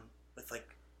huge one with like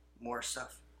more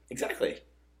stuff? Exactly.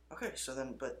 Okay, so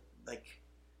then, but like,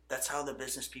 that's how the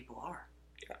business people are.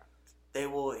 Yeah. They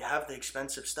will have the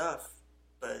expensive stuff,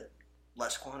 but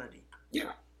less quantity.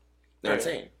 Yeah. They're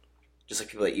insane. Just like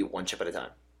people that eat one chip at a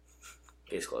time.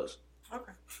 Case closed.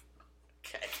 Okay.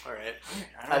 Okay. All right.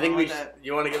 don't I think know we. what that.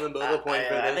 You want to give them both a point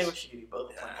for this? I think we should give you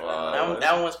both a point. For Wow. that one.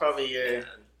 That one was probably your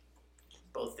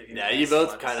both of you. Yeah, you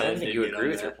both I kinda don't think you did agree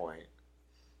on with your that. point.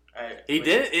 All right. He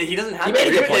did. He doesn't have He to made a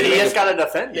agree good with point. it. He He made a just good got to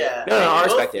defend it. Yeah. No, I You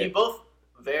respect both,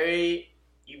 it.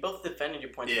 You both defended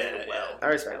your points Yeah, very well. I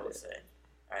respect would it. say.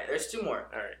 All right. There's two more.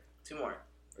 All right. Two more.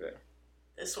 Okay.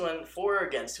 This one, for or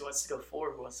against? Who wants to go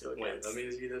for? Who wants to go Wait, against? let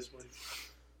me see this one.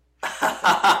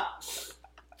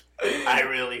 I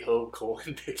really hope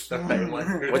Colin picks the right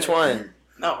one. Which one?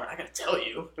 No, we're not gonna tell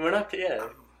you. We're not. Yeah.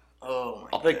 Oh my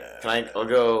I'll pick. I'll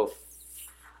go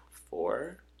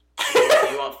 4.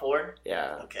 You want 4?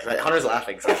 Yeah. Okay. Right, Hunter's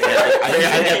laughing. So I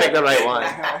think I picked the right one.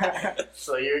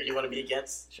 So you want to be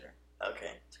against? Sure.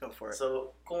 Okay. Let's go for it.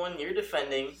 So Colin, you're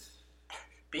defending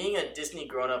being a Disney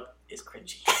grown-up is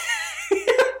cringy.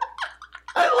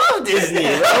 I love Disney,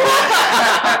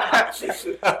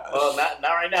 bro. Well, not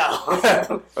right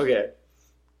now. Okay.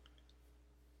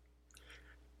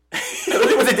 I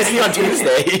literally was at Disney on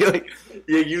Tuesday. Like,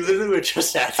 Yeah, you literally were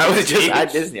just at. I was just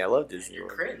at Disney. I love Disney. You're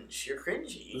cringe. You're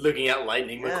cringy. looking at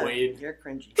Lightning Yeah, McQueen. you're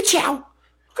cringy. Ka-chow.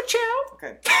 Ka-chow.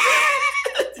 Okay.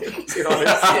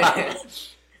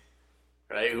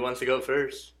 Right? Who wants to go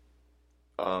first?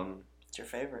 What's your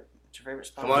favorite? What's your favorite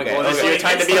spot? Come on, Okay, Colin. This is okay. your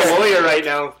time to be a lawyer right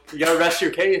now. You gotta rest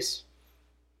your case.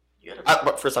 You gotta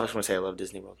But first off, I just want to say I love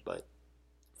Disney World, but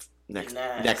next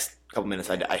Nice. couple minutes,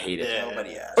 I hate it. Yeah.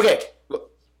 Nobody asked. Okay,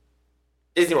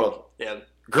 Disney World. Yeah.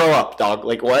 Grow up, dog.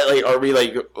 Like what? Like are we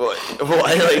like what?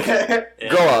 Like Yeah.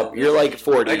 grow up. You're like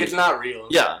 40. Like it's not real.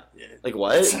 Yeah. Yeah. Like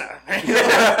what? It's not.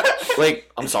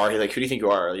 Like I'm sorry. Like who do you think you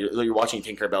are? You're watching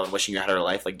Tinkerbell and wishing you had her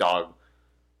life. Like dog.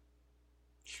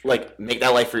 Like make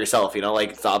that life for yourself. You know.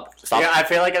 Like stop. Yeah, I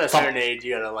feel like at a Stop. certain age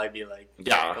you gotta like be like,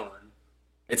 Yeah. come on.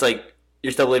 It's like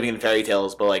you're still living in fairy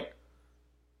tales, but like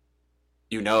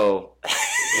you know.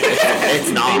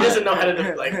 It's not. He doesn't know how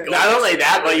to like. Go Not only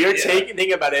that, but you're Yeah.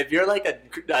 think about it. If you're like a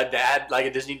dad, like a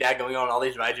Disney dad going on all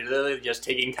these rides, you're literally just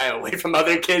taking time away from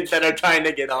other kids that are trying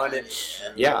to get on it.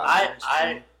 Yeah.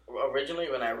 I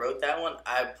originally when I wrote that one,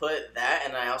 I put that,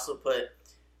 and I also put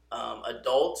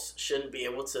adults shouldn't be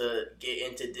able to get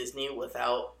into Disney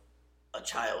without a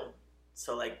child.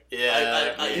 So like,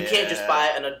 Yeah, you can't just buy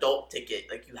an adult ticket.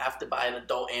 Like you have to buy an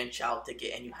adult and child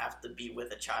ticket, and you have to be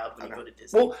with a child when you go to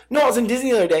Disney. Well, no, I was in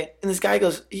Disney the other day, and this guy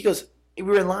goes, we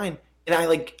were in line, and I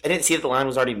didn't see that the line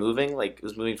was already moving, like it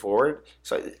was moving forward.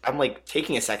 So I'm like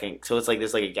taking a second, so it's like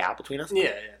there's like a gap between us.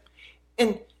 Yeah,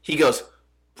 And he goes,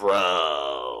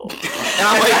 bro, and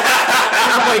I'm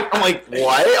like,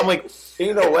 what? I'm like,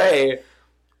 ain't no way.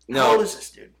 How old No, is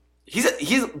this dude? he's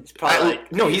probably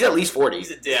he's at least 40.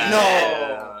 He's a yeah.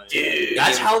 dad. No. Dude.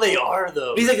 That's how they are,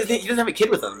 though. He's like, he doesn't have a kid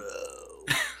with him.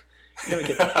 He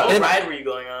doesn't have a kid. What And- ride were you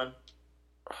going on?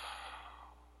 I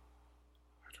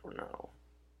don't know.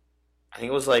 I think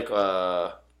it was like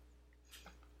You're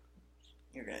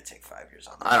gonna take 5 years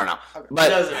on that. I don't know. Okay. But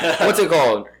Doesn't matter. what's it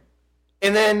called?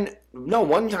 And then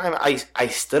one time I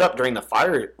stood up during the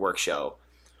fireworks show,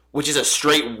 which is a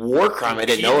straight war crime I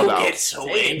didn't know People about. get so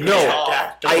Dang. angry No, at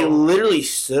that, I though. literally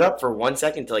stood up for 1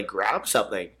 second to like grab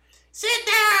something. Sit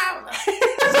down.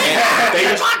 They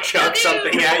just chuck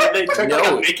something at you. They chuck like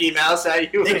No. a Mickey Mouse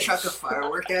at you. They chuck a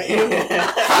firework at you.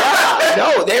 Yeah,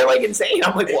 no, they're like insane.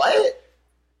 I'm like, what?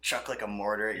 Chuck like a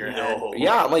mortar at your head. No.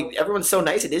 Yeah, I'm like, everyone's so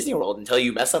nice at Disney World until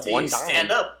you mess up Dude, one time.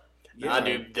 stand up. Nah,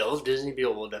 dude, those Disney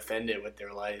people will defend it with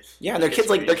their life. Yeah, and their kid's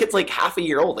like half a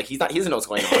year old. Like he doesn't know what's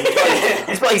going on.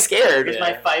 He's probably Here's scared. Yeah.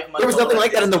 my 5 month. There was nothing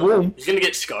like that in the womb. He's gonna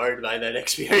get scarred by that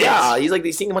experience. Yeah,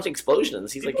 he's seeing a bunch of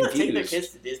explosions. He's People like that take their confused. kids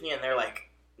to Disney and they're like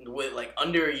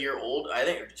under a year old. I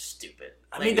think they're just stupid.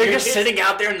 I Like, mean, they're your just kids- sitting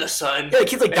out there in the sun. Yeah, the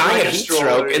kid's like And dying like of a heat stroller,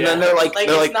 stroke, and then yeah. they're like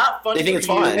it's not fun. they think for it's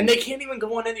you. fun. And they can't even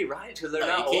go on any rides because they're No,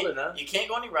 not you old can't- enough. You can't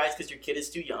go on any rides because your kid is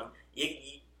too young.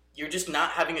 You're just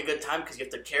not having a good time because you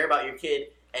have to care about your kid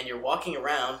and you're walking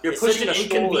around. You're It's pushing a such an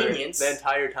stroller inconvenience. the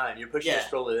entire time. You're pushing a Yeah.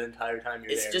 stroller the entire time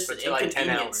you're It's there. just for an like 10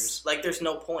 inconvenience. hours. Like there's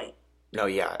no point. No,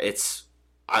 yeah, it's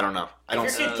I don't know. I don't.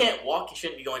 If your kid can't walk, you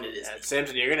shouldn't be going to Disney. Yeah,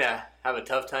 Samson, you're gonna have a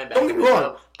tough time. Don't get me backing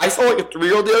wrong. this up. I saw like a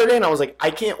 3-year-old the other day, and I was like, I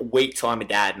can't wait till I'm a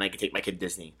dad and I can take my kid to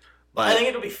Disney. But I think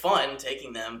it'll be fun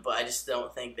taking them, but I just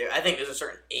don't think I think there's a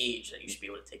certain age that you should be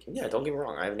able to take them. yeah, don't get me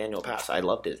wrong. I have an annual pass. I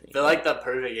love Disney. They're like the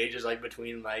perfect ages, like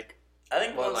between like I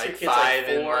think What, once like your kid's 5 like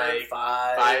and, 4, like,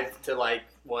 5, 5 to like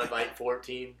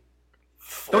 14.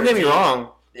 Don't get me 14.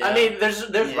 wrong. Yeah. I mean, there's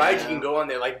Yeah. rides you can go on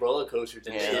there like roller coasters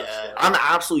and Yeah. stuff. Yeah. I'm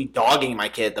absolutely dogging my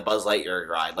kid at the Buzz Lightyear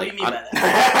ride. What Like, do you mean I'm, by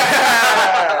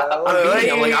that? I'm beating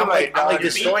him. Like, I'm like What do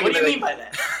destroying you him. mean by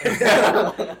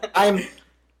that? I'm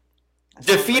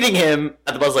defeating him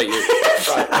at the Buzz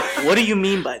Lightyear. What do you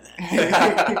mean by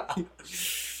that?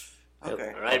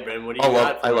 Okay. All right, Bren, what do you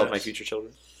got? I for love us? my future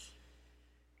children.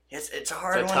 It's a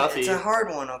hard It's a one. toughie. It's a hard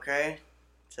one. Okay.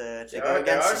 To There go are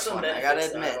against this some one, I gotta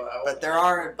benefits. admit, I won't but there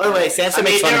are. By the way, Samson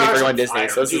makes fun of me for going Disney,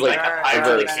 so this is like a I Pirates of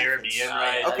the heard- Caribbean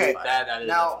ride. Okay. That is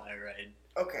Now- a fire ride.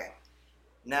 Okay.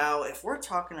 Now, if we're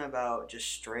talking about just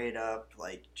straight up,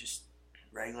 like just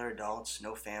regular adults,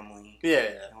 no family,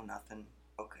 Yeah. no nothing.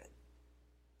 Okay.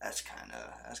 That's kind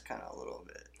of a little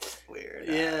bit. weird.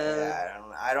 Yeah.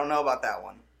 I don't know about that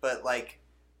one. But, like,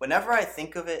 whenever I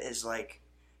think of it as, like,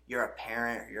 you're a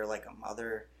parent, or you're, like, a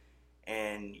mother,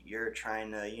 and you're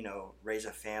trying to, you know, raise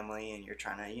a family, and you're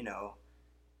trying to, you know,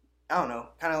 I don't know,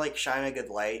 kind of, like, shine a good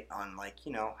light on, like,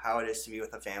 you know, how it is to be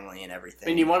with a family and everything.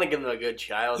 I mean, you want to give them a good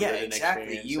childhood Yeah, and exactly.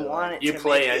 experience. You so want it you to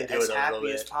play make into it as it a little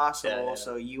happy as bit. possible, Yeah.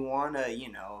 so you want to,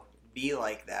 you know, be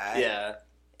like that. Yeah.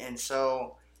 And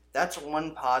so that's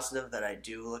one positive that I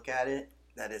do look at it,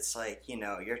 that it's like, you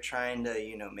know, you're trying to,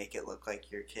 you know, make it look like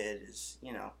your kid is,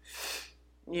 you know,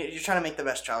 you're trying to make the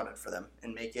best childhood for them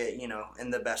and make it, you know, in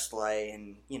the best light,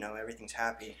 and, you know, everything's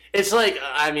happy. It's like,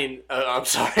 I mean, I'm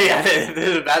sorry, this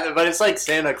is bad, but it's like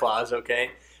Santa Claus,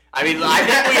 okay? I mean, I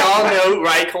think we all know,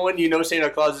 right, Colin? You know Santa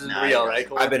Claus isn't real, right,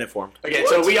 Colin? I've been informed. Okay,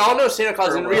 so we all know Santa Claus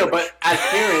isn't real, but as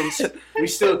parents, we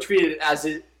still treat it as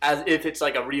if it's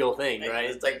like a real thing, right?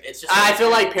 It's just. I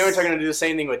feel like parents are going to do the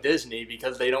same thing with Disney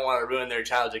because they don't want to ruin their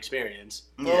child's experience.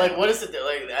 Well, like, what is it?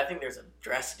 Like, I think there's a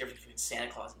drastic difference between Santa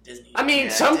Claus and Disney. I mean, Yeah,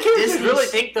 some characters Disney's- really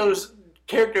think those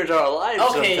characters are alive. Okay,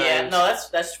 sometimes. yeah, no,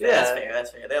 that's fair. Yeah.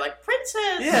 That's fair. They're like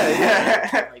princess.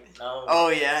 Yeah. Like, no. Oh,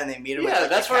 yeah, and they meet him Yeah, at, like,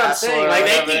 that's the what I'm castle saying. or Like,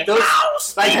 they whatever. think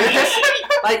those,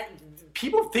 like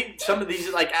people think some of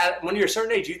these, like, when you're a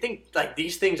certain age, you think, like,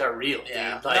 these things are real,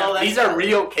 Yeah. dude. Like, No, that's these are valid.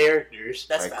 real characters.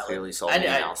 That's I valid. clearly saw I- Minnie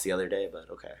I- Mouse the other day, but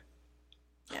okay.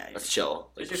 Yeah, Let's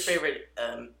chill. Who's your favorite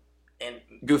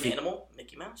Goofy. animal?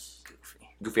 Mickey Mouse? Goofy.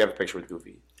 Goofy, I have a picture with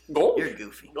Goofy. Gold. You're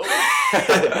goofy.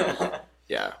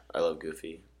 Yeah, I love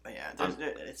Goofy. But yeah,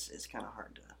 it's kind of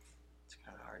hard to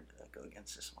go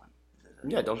against this one.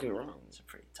 Yeah, don't get me wrong. It's a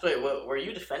pretty tough. Wait, what, were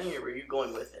you defending or were you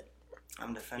going with it?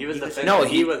 I'm defending. He was defending. No,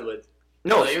 he was with.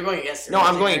 No, you're going against it. no,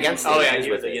 I'm going against Oh it. yeah, He's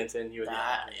he was with it. against it. He was.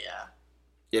 Yeah.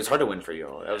 Yeah, it's hard to win for you.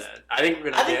 That was, I think we're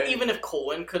gonna I think get. even if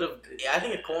Colin could have, I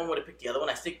think if Colin would have picked the other one,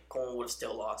 I think Colin would have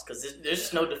still lost because there's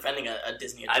just no defending a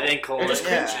Disney. I think Colin. They're just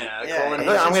Yeah, cringy. yeah, Colin. I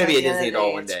feel like I'm gonna be a At the end Disney of the doll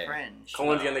day, one it's day. cringe.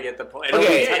 Colin's gonna get the point.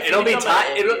 Okay. It'll be If you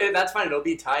tied. become a- That's fine. It'll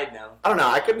be tied now. I don't know.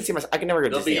 I couldn't see myself. I could never go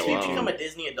They'll Disney be- If you alone. become a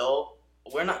Disney adult,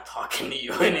 we're not talking to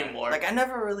you anymore. Like I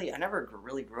never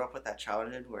really grew up with that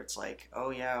childhood where it's like,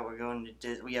 oh yeah, we're going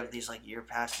to we have these like year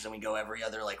passes and we go every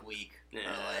other like week. Yeah,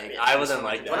 Or, like, I wasn't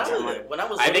like when that. I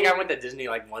was I think little- I went to Disney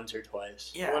like once or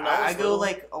twice. Yeah, When I I was go little-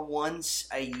 like once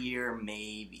a year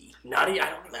maybe. Not even. I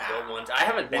don't even go once. I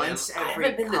haven't been. Once I every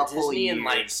haven't been to couple Disney years. in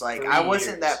like like 3 I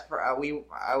wasn't years.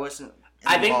 I wasn't.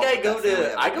 I think involved I with go that family to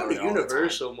that I would go to there all the time.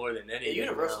 Universal more than anything.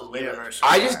 Universal's way better. Universal.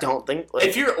 I just don't think. Like,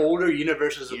 If you're older,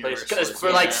 Universal's the place. Universal Because is-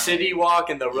 for like yeah. City Walk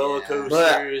and the roller Yeah.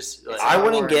 coasters. Like, I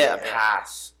wouldn't more- get a yeah.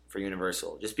 pass for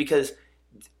Universal just because.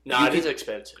 no, it you is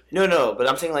expensive. No, but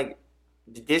I'm saying like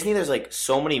Disney. There's like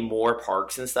so many more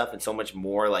parks and stuff, and so much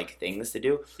more like things to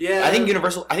do. Yeah, I think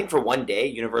Universal. I think for one day,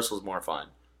 Universal is more fun.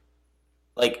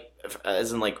 Like,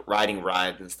 as in like riding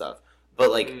rides and stuff.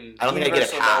 But like, I don't think I get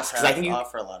a Universal pass does because I think you.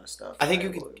 offer a lot of stuff. I think you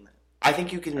could- I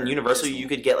think you can Or Universal. Disney. You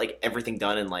could get like everything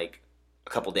done in like a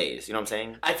couple days. You know what I'm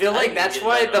saying? I feel I like think that's you get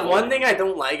why that the on one the- thing I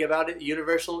don't like about it,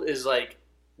 Universal, is like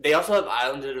they also have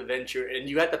Islands of Adventure, and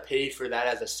you have to pay for that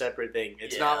as a separate thing.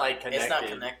 It's not like connected. It's not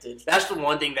connected. That's the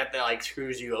one thing that like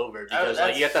screws you over because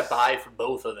like you have to buy for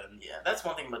both of them. Yeah, that's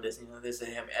one thing about Disney. Is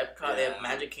they have Epcot, they have Yeah.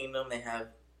 Magic Kingdom, they have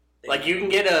Like you can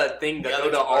get a thing to The go other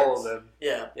to two all parks. of them.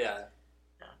 Yeah, Yeah.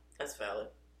 that's valid.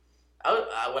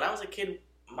 When I was a kid,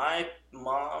 my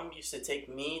mom used to take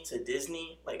me to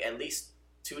Disney like at least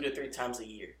 2 to 3 times a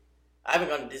year. I haven't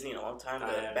gone to Disney in a long time, but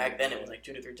I back then haven't. it was like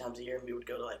 2 to 3 times a year, and we would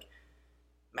go to like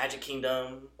Magic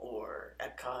Kingdom or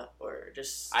Epcot or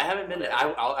just. I haven't been.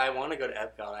 whatever. I want to go to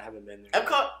Epcot. I haven't been there.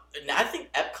 Epcot. I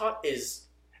think Epcot is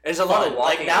There's a lot fun. of Like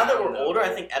walking now that around, we're though. older, I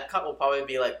think Epcot will probably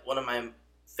be like one of my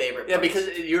favorite. Yeah, parks.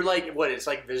 because you're like what? It's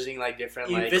like visiting like different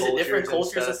You like visit different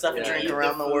cultures and stuff, and Yeah. Drink eat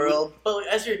around the food. world. But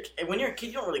like, when you're a kid,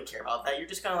 you don't really care about that. You're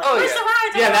just kind of like, Oh, where's yeah. the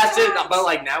rides? Yeah, Where's that's the it. rides?" But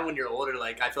like now, when you're older,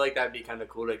 like I feel like that'd be kind of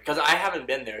cool because I haven't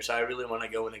been there, so I really want to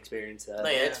go and experience that. No,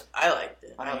 yeah, I liked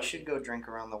it. You should go drink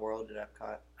around the world at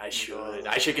Epcot. I should.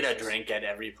 I should get a drink at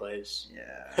every place.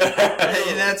 Yeah,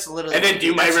 and that's literally. And then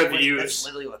do my that's reviews. That's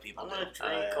literally what people I'm do. gonna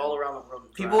drink yeah. all around the world.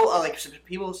 and People drive.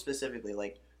 people specifically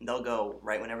like they'll go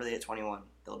right whenever they hit 21.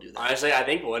 They'll do that. Honestly, I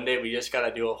think one day we just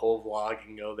gotta do a whole vlog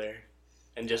and go there,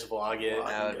 and just vlog it. Vlog.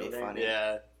 That would Go be there. funny.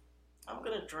 Yeah. I'm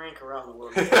gonna drink around the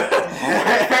world.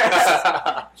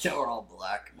 Yeah, we're all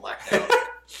blacked out.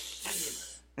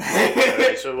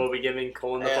 Alright, so we'll be giving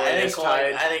Colin the point. I think It's Colin-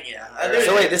 tied. I think yeah.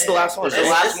 So wait, this is the last one. This is the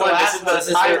last one. This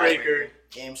is the tiebreaker.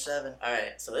 Game 7. All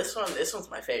right, so this one's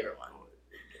my favorite one.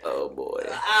 Oh boy.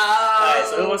 All right,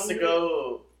 so who wants to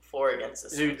go for or against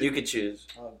this? Dude, You could choose.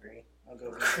 I'll agree. I'll go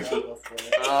Agree. for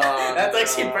it. That's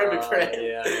actually perfect for it.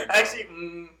 Yeah.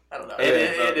 Actually, I don't know.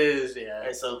 It is, yeah.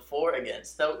 Alright, so 4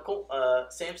 against. So, cool.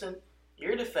 Samson,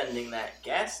 you're defending that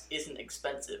gas isn't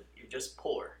expensive. You're just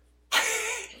poor.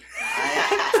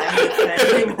 I'm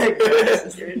defending my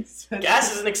gas.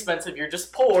 Gas isn't expensive. You're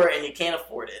just poor and you can't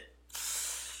afford it.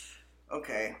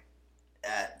 Okay.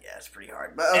 Yeah, it's pretty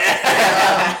hard. But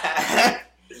okay.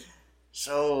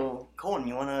 So, Colin,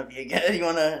 you wanna be again? You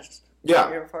wanna Yeah.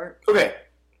 your part? Okay.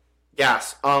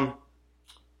 Gas.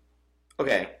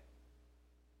 Okay.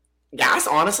 Gas,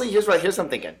 honestly, here's what I'm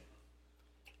thinking.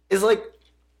 Is like.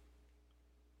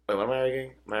 Wait, what am I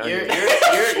arguing?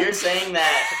 You're saying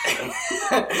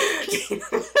that.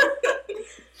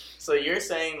 So you're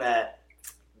saying that.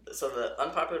 So the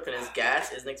unpopular opinion is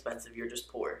gas isn't expensive. You're just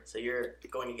poor. So you're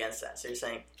going against that. So you're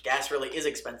saying gas really is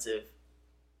expensive.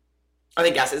 I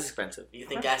think gas is expensive. You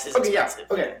think gas is Okay, yeah.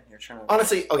 expensive. Okay. You're trying to.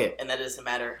 Honestly, okay. And that doesn't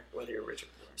matter whether you're rich or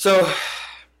poor. So,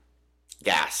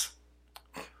 gas.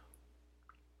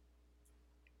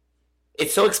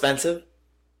 It's so expensive.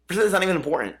 Percent it's not even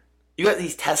important. You got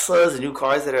these Teslas and new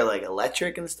cars that are like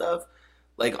electric and stuff.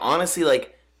 Like honestly,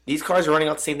 like these cars are running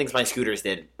off the same things my scooters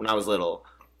did when I was little.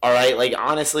 All right, like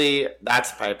honestly,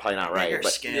 that's probably not right. Bigger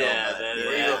But scale,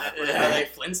 Yeah, but- Are they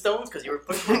Flintstones? Because you were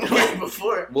pushing it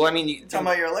before. well, I mean, you Talking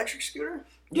about your electric scooter?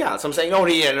 yeah. So I'm saying, no,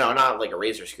 not like a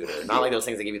razor scooter, not like those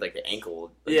things that give you like the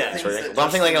ankle. Like, Yeah. sort of Things ankle. that But I'm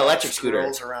thinking like an just electric scooter.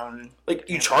 swirls around. Like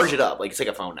you charge it up, like it's like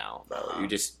a phone now, bro. Uh-huh. You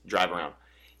just drive around.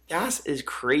 Gas is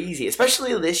crazy,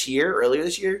 especially earlier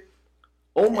this year.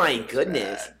 Oh my It was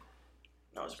goodness, bad.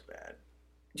 That was bad.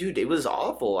 dude, it was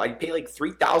awful. I'd pay like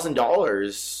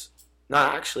 $3,000.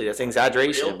 Not actually, that's an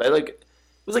exaggeration, Real? but like it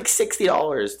was like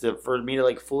 $60 for me to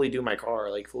like fully do my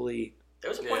car, like fully. There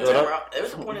was a Yeah.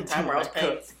 point in time where I was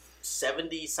paying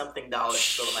 $70-something to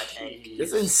fill my tank.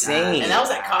 It's insane. And that was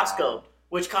at Costco.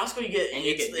 Which Costco you get, And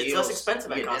you it's get less deals.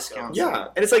 expensive You at get Costco. discounts. Yeah,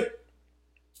 and it's like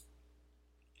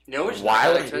You know which Why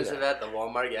is would I do expensive at the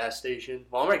Walmart gas station?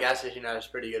 Walmart gas station has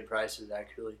pretty good prices,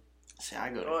 actually. See, I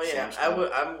go to Oh yeah, Sam's I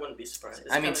Club. wouldn't be surprised.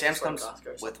 It's I mean, kinda Sam's just like comes Costco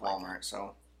or with something like Walmart,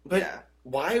 so But- yeah.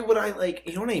 why would I like?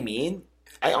 You know what I mean?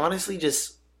 I honestly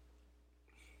just.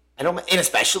 I don't, and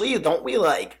especially don't we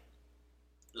like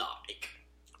that.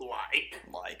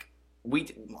 Like, we?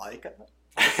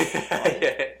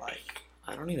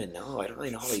 I don't even know. I don't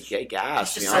really know how to get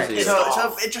gas. To be It's honest just with you.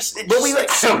 so- it just But we like.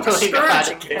 I don't really know how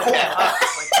to discouraging. get Cold gas.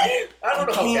 hot. I don't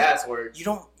know how You gas works. You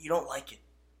don't like it.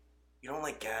 You don't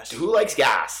like gas. Who likes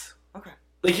gas? Okay.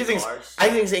 Like you think? Cars. I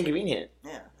think it's inconvenient.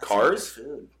 Yeah. that's Cars? not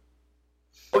good food.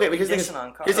 Okay, because the thing is, Dissing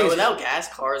on cars. here's the Bro, thing without gas,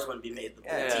 cars wouldn't be made.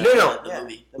 Yeah. No, the yeah.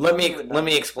 movie. The let movie me would let not-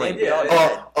 me explain. They'd all be Yeah.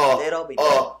 dead. They'd all be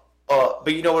dead.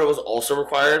 But you know what was also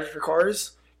required for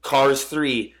cars? Cars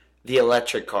 3, the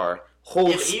electric car. Yeah,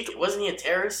 Holy but wasn't he a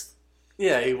terrorist?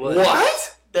 Yeah, he was.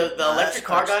 what? The Nah, electric that's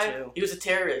car Cars guy, too. he was a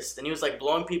terrorist, and he was like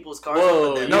blowing people's cars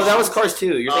Whoa, up. with No, them. that was Cars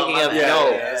 2. You're Oh, thinking my of bad. no.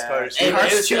 Yeah, that's Cars Hey, 2.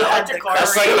 Cars Cars 2 2 had electric the cars.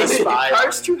 That's like a spy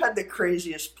Cars one. 2 had the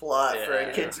craziest plot for a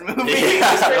Yeah. kids movie. Yeah,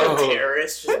 just Oh. a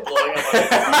terrorist just blowing up other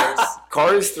cars.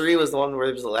 Cars 3 was the one where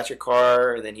there was an electric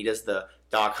car, and then he does the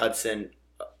Doc Hudson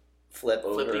flip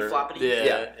over. Flippity floppity. Yeah.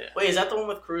 Yeah. Wait, is that the one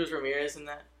with Cruz Ramirez in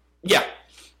that? Yeah.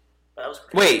 That was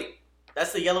crazy. Wait.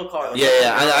 That's the yellow car.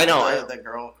 Yeah, I know. The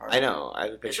girl car. I know. I have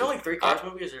a Is picture. there only 3 cars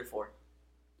movie, or is there 4?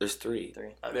 There's 3.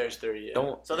 Okay. There's 3, yeah.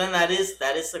 Don't So then that is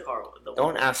the car. The don't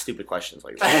one. ask stupid questions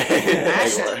like Ask that.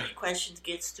 stupid questions,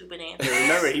 get stupid answers.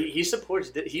 Remember, he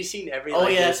supports. He's seen every. Oh,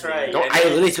 like, yeah, that's Disney. right. Don't, I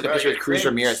literally took a Bro, picture you're with Cruz cringe.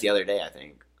 Ramirez the other day. I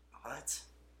think. What?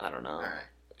 I don't know. Alright.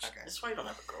 Okay. That's why you don't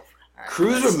have a girlfriend. Alright,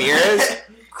 Cruz let's- Ramirez.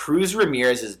 Cruz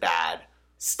Ramirez is bad.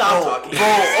 Stop Bro, talking. bro,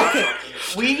 Stop okay.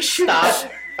 talking. We should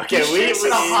Stop. Okay, we a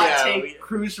hot yeah, take.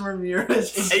 Cruz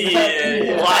Ramirez is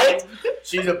Yeah. What?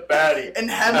 She's a baddie. and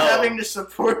him No. having to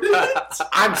support it.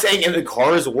 I'm saying in the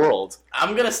Cars world.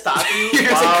 I'm gonna stop you You're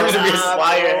gonna say while, Cruz Ramirez.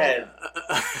 while you're ahead.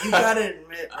 You gotta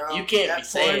admit, bro. You can't that be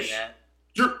saying Porsche- that.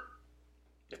 You're-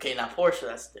 Okay, now Porsche,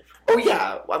 that's different. Oh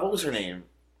yeah. What was her name?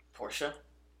 Porsche?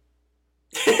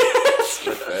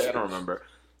 I don't remember.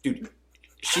 Dude,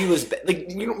 she was like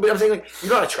you know. But I'm saying like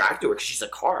you're not attracted to her because she's a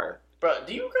car. Bro,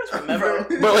 do you guys remember?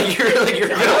 But like you're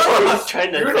I'm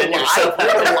trying to you're gonna defend yourself. lie.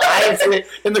 You're gonna lie and say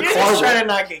in the You're car just trying world. to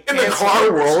not get In the canceled car for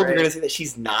this, world, right? you're gonna say that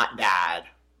she's not bad.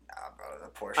 Nah, bro, the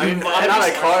Porsche. I mean, Have I'm you not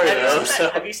a seen- car, have you though, seen that- so-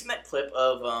 Have you seen that clip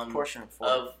of Porsche and Ford.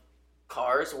 of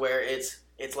Cars where it's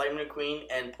Lightning McQueen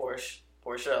and Porsche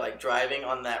like driving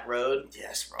on that road,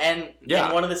 Yes, bro. and Yeah.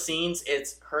 in one of the scenes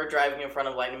it's her driving in front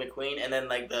of Lightning McQueen, and then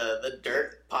like the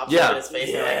dirt pops Yeah. up in his face.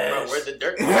 And you're like, Yes. bro, where'd the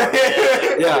dirt come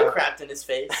from? Yeah. Crapped in his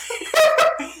face.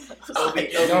 No,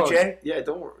 OBJ? yeah,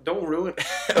 don't ruin.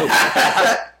 Bro,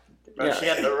 Yeah. she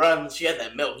had the run. She had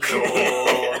that milk.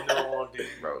 No, dude.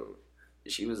 Bro.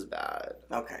 She was bad.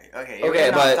 Okay. Okay,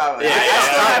 but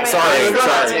sorry,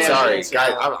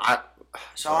 guys.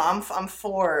 So I'm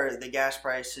for the gas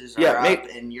prices are up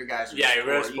and your guys are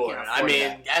we're for it. I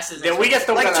mean, gas is we just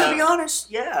don't to be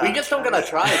honest, we just don't gonna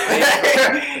try.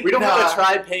 We don't gonna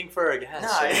try paying for a gas.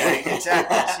 No, yeah,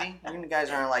 exactly. See, you guys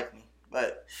aren't like me,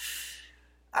 but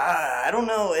I don't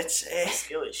know. It's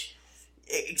skill issue.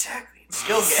 Exactly,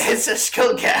 it's a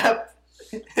skill gap.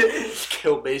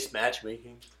 Skill-based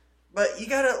matchmaking. But you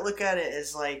gotta look at it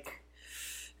as like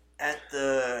at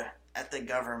the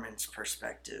government's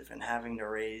perspective and having to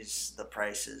raise the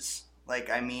prices. Like,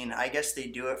 I mean, I guess they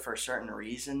do it for certain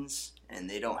reasons, and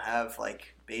they don't have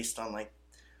like based on like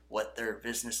what their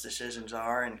business decisions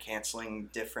are and canceling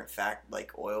different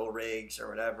like oil rigs or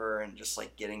whatever, and just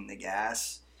like getting the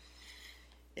gas.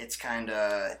 It's kind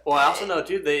of well. I also know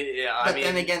too. But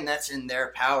then again, that's in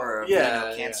their power of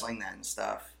canceling that and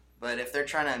stuff. But if they're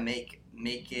trying to make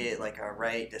it like a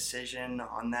right decision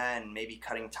on that, and maybe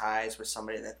cutting ties with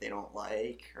somebody that they don't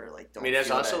like or like don't. I mean, that's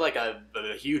also like a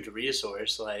huge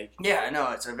resource. Like, yeah, I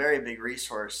know it's a very big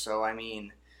resource. So I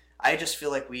mean, I just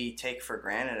feel like we take for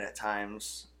granted at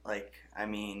times. Like, I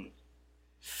mean,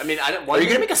 are you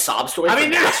gonna make a sob story? I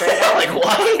mean, gas right now? Like,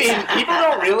 what? I mean, people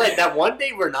don't realize that one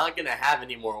day we're not gonna have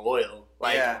any more oil.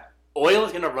 Like, oil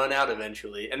is gonna run out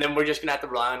eventually, and then we're just gonna have to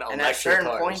rely on electric cars. And at certain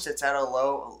points, it's at a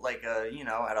low, like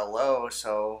at a low.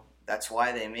 So that's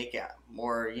why they make it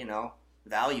more,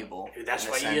 valuable. Dude, that's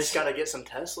why you just gotta get some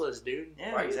Teslas, dude.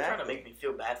 Yeah, why are you trying to make me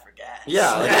feel bad for gas?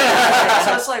 Yeah.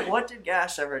 So it's like, what did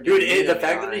gas ever do? Dude, the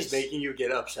fact that he's making you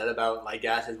get upset about like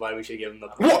gas is why we should give him the.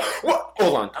 What?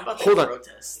 Hold on. I'm about to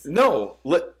protest. No.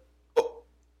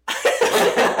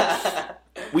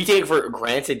 We take for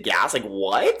granted gas? Like,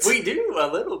 what? We do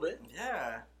a little bit.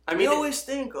 Yeah. I mean, we always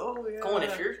think, oh yeah. Colin,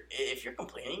 if you're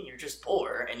complaining, you're just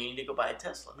poor and you need to go buy a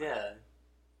Tesla. Yeah.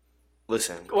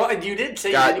 Listen. Well, you did say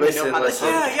you didn't even know how to say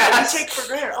gas. We take for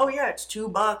granted. Oh yeah, it's $2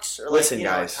 or like listen,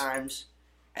 guys. Times,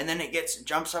 and then it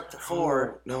jumps up to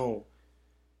 $4. No.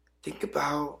 Think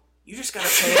about. You just gotta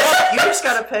pay up. You just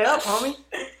gotta pay up, homie.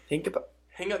 Think about.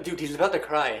 Hang on, dude. He's about to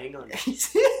cry. Hang on.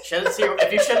 Shed a tear.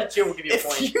 If you shed a tear, we'll give you a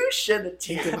point. If you shed a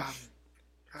tear. Think about it.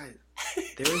 Guys,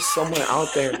 there is someone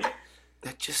out there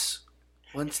that just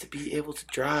wants to be able to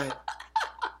drive,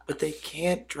 but they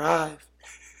can't drive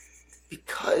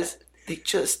because they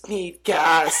just need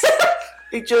gas.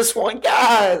 They just want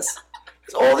gas.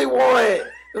 That's all they want.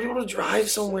 They want to drive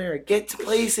somewhere, get to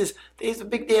places. They have a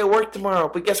big day at work tomorrow,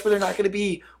 but guess where they're not going to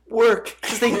be? Work,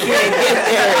 because they can't get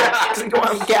there because they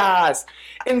don't have gas.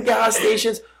 And gas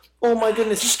stations, oh my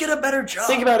goodness. Just get a better job.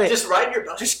 Think about it. Just ride your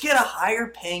bus. Just get a higher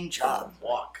paying job.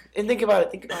 Walk. And think about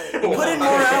it. Put in more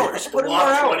hours. Put in more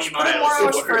hours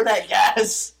for that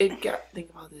gas. Think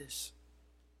about this.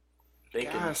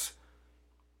 Gas.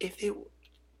 If it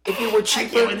were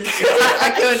cheaper, if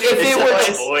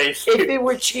it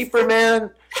were cheaper,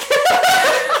 man.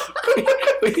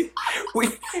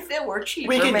 If it were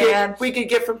cheaper, man. We could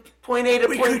get from point A to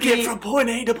point B. We could get from point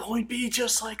A to point B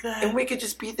just like that. And we could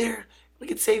just be there. We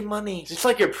could save money. It's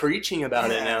like you're preaching about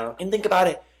it now. And think about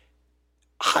it.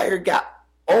 Higher gas.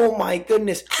 Oh my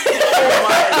goodness.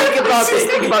 Think about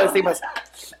this.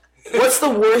 What's the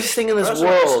worst thing in this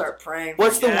world?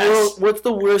 What's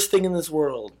the worst thing in this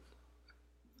world?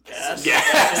 Gas.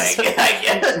 I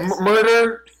guess.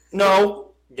 Murder?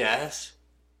 No. Gas.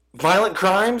 Violent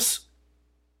crimes?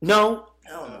 No.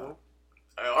 No.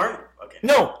 Okay.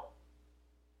 No.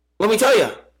 Let me tell you.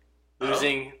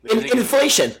 Losing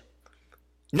inflation.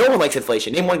 No one likes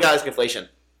inflation. Name one guy who's inflation.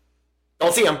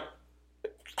 Don't see him.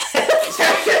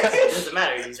 It doesn't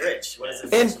matter. He's rich. What does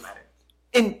inflation matter?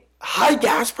 And high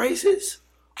gas prices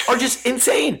are just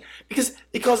insane because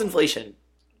they cause inflation.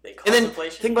 They cause and then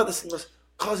inflation? Think about this.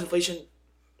 Cause inflation.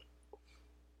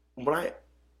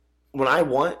 When I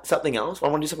want something else, when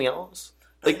I want to do something else,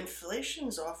 like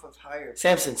inflation's off of higher.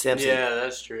 Samson. Yeah,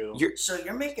 that's true. So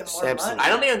you're making more Samson. money. I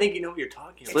don't even think you know what you're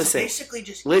talking about. Listen, basically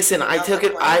just listen.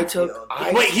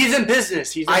 Wait, he's in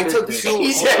business. He took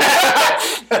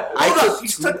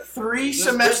 3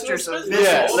 semesters of business.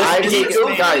 Yeah,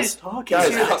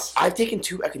 I've taken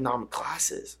 2 economic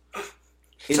classes.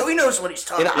 So he knows what he's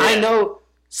talking about. And I know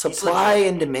supply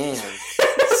and demand.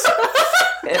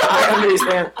 And I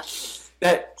understand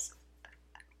that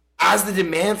as the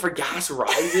demand for gas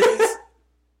rises,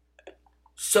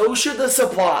 so should the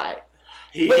supply.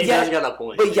 He has got a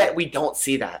point. But yet we don't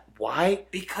see that. Why?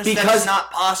 Because that's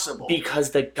not possible. Because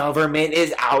the government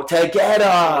is out to get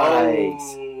us.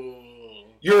 Oh.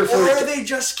 Or they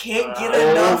just can't get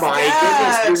enough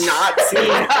gas. Goodness, you're not seeing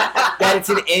that it's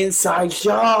an inside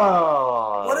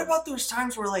job. What about those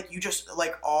times where like you just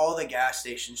like all the gas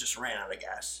stations just ran out of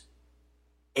gas?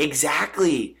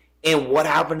 Exactly. And what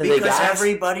happened to the gas? Because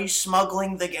everybody's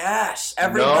smuggling the gas.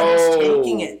 Everybody's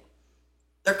taking it.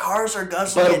 Their cars are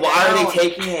guzzling it But why down. are they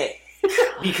taking it?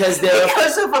 Because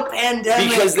of a pandemic.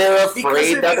 Because they're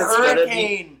afraid because that of it's a going to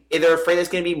hurricane. be. They're afraid it's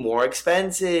going to be more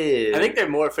expensive. I think they're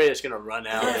more afraid it's going to run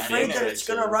out. They're afraid that it's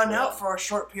going to run out for a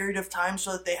short period of time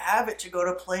so that they have it to go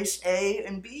to place A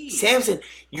and B. Samson,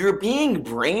 you're being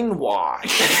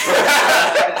brainwashed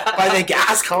by the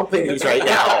gas companies right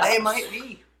now. They might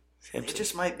be. Samson, It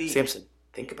just might be. Samson,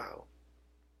 think about.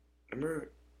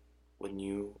 Remember when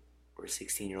you were a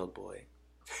 16-year-old boy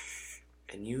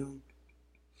and you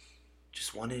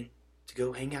just wanted to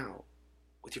go hang out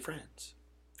with your friends?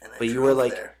 But you were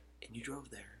like, and you drove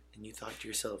there, and you thought to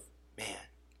yourself, man,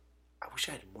 I wish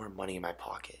I had more money in my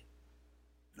pocket.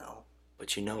 No.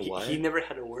 But you know what? He never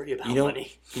had to worry about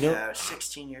money. I was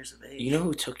 16 years of age. You know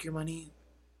who took your money?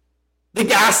 The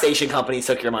gas station companies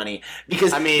took your money.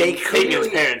 Because they taking his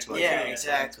parents' money. Yeah,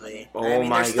 exactly. Oh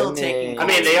my they're still goodness.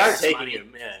 taking they are taking money.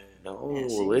 him. Yeah. No, Yeah,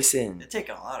 see, listen. They're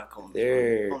taking a lot of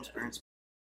Coleman's parents'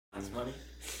 money.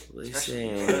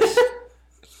 Listen.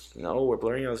 No, we're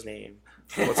blurring out his name.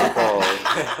 What's it called?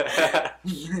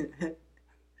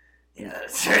 Yeah,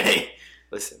 that's right.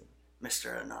 Listen.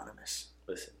 Mr. Anonymous.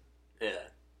 Listen. Yeah.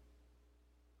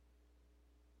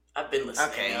 I've been listening.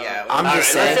 Okay, now. yeah. I'm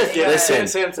just saying. Listen.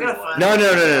 Samson.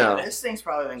 No. This thing's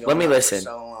probably been going Let me on listen. for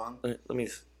so long. Let me.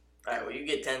 Alright, well, you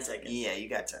get 10 seconds. Yeah, you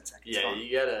got 10 seconds. Yeah, Come on.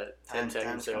 you got a 10 Time's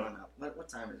seconds. coming up. What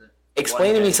time is it?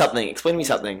 Explain to me something. Explain to me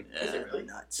something. Is it really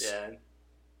nuts? Yeah.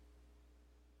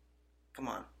 Come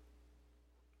on.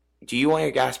 Do you want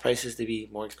your gas prices to be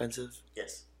more expensive?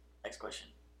 Yes. Next question.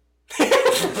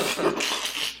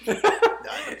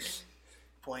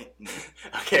 Point.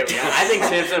 Okay, I think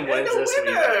Samson wins this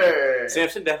week.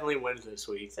 Samson definitely wins this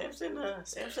week.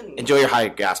 Samson. Enjoy your high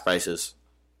gas prices.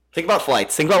 Think about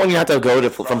flights. Think about when you have to go to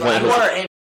from point to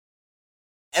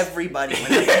Everybody,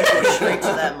 when I go straight to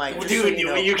that mic, just Dude, so you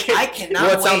know, you can't. I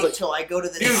cannot wait till I go to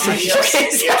the studio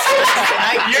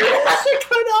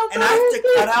and I have to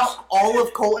cut out all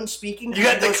of Colton speaking. You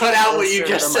have to cut out what you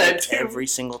just said every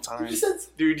single time.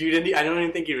 Dude, you didn't. I don't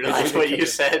even think you realized what you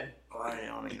said. Oh, I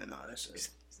don't even know what this is.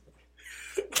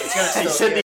 You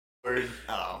said the word.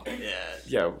 Oh, Yeah.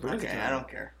 Yeah. okay. I don't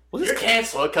care. We'll You're just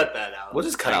canceled. We'll cut that out. We'll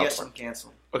just cut I out. guess I'm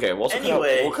canceled. Okay. We'll also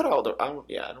Anyway. we'll cut out the. I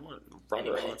don't want to run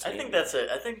Anyway, around. I think that's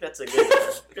a good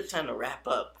good time to wrap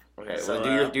up. Okay. So,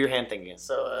 well, do your hand thing again.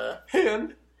 So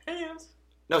Hand. hands.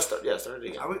 No, start it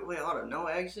again. Wait, hold on. No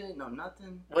exit? No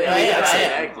nothing? Wait, Yeah, I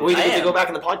yeah, am. We I need to am. go back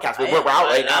in the podcast. I We're am. out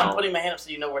right I'm now. putting my hand up so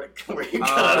you know where you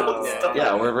cut out yeah. stuff.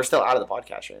 Yeah, we're still out of the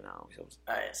podcast right now.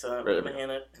 Alright, so I'm Right. putting my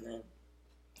hand up and then.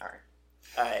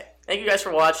 Alright. Thank you guys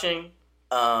for watching.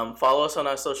 Follow us on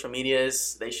our social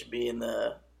medias. They should be in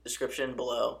the description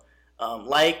below.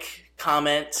 Like,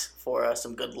 comment for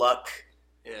some good luck.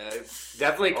 Yeah,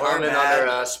 definitely Or comment on bad.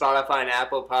 our Spotify and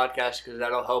Apple podcast because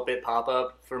that'll help it pop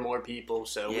up for more people.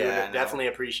 So we Yeah, I would know. definitely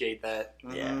appreciate that.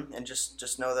 Yeah. And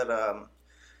just know that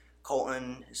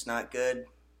Colton is not good.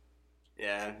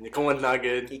 Yeah, Coleman's not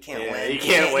good. He can't Yeah, win. He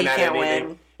can't win He at can't anything.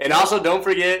 win. And also, don't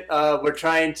forget, we're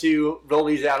trying to roll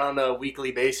these out on a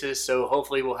weekly basis. So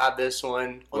hopefully, we'll have this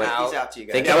one We'll get out. these out to you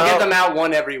guys. Think Yeah, we'll get about- them out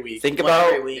one every week. Think One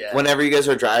every about week. Yeah. whenever you guys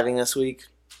are driving this week.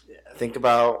 Yeah. Think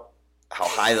about how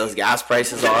high those gas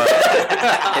prices are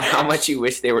and how much you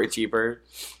wish they were cheaper.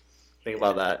 Think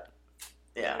about that.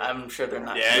 Yeah, I'm sure they're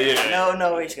not. Yeah.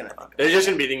 No, he's gonna think. They're just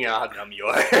gonna be thinking how dumb you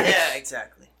are. Yeah,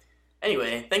 exactly.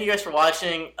 Anyway, thank you guys for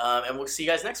watching, and we'll see you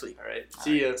guys next week. All right.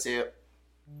 See ya. See ya.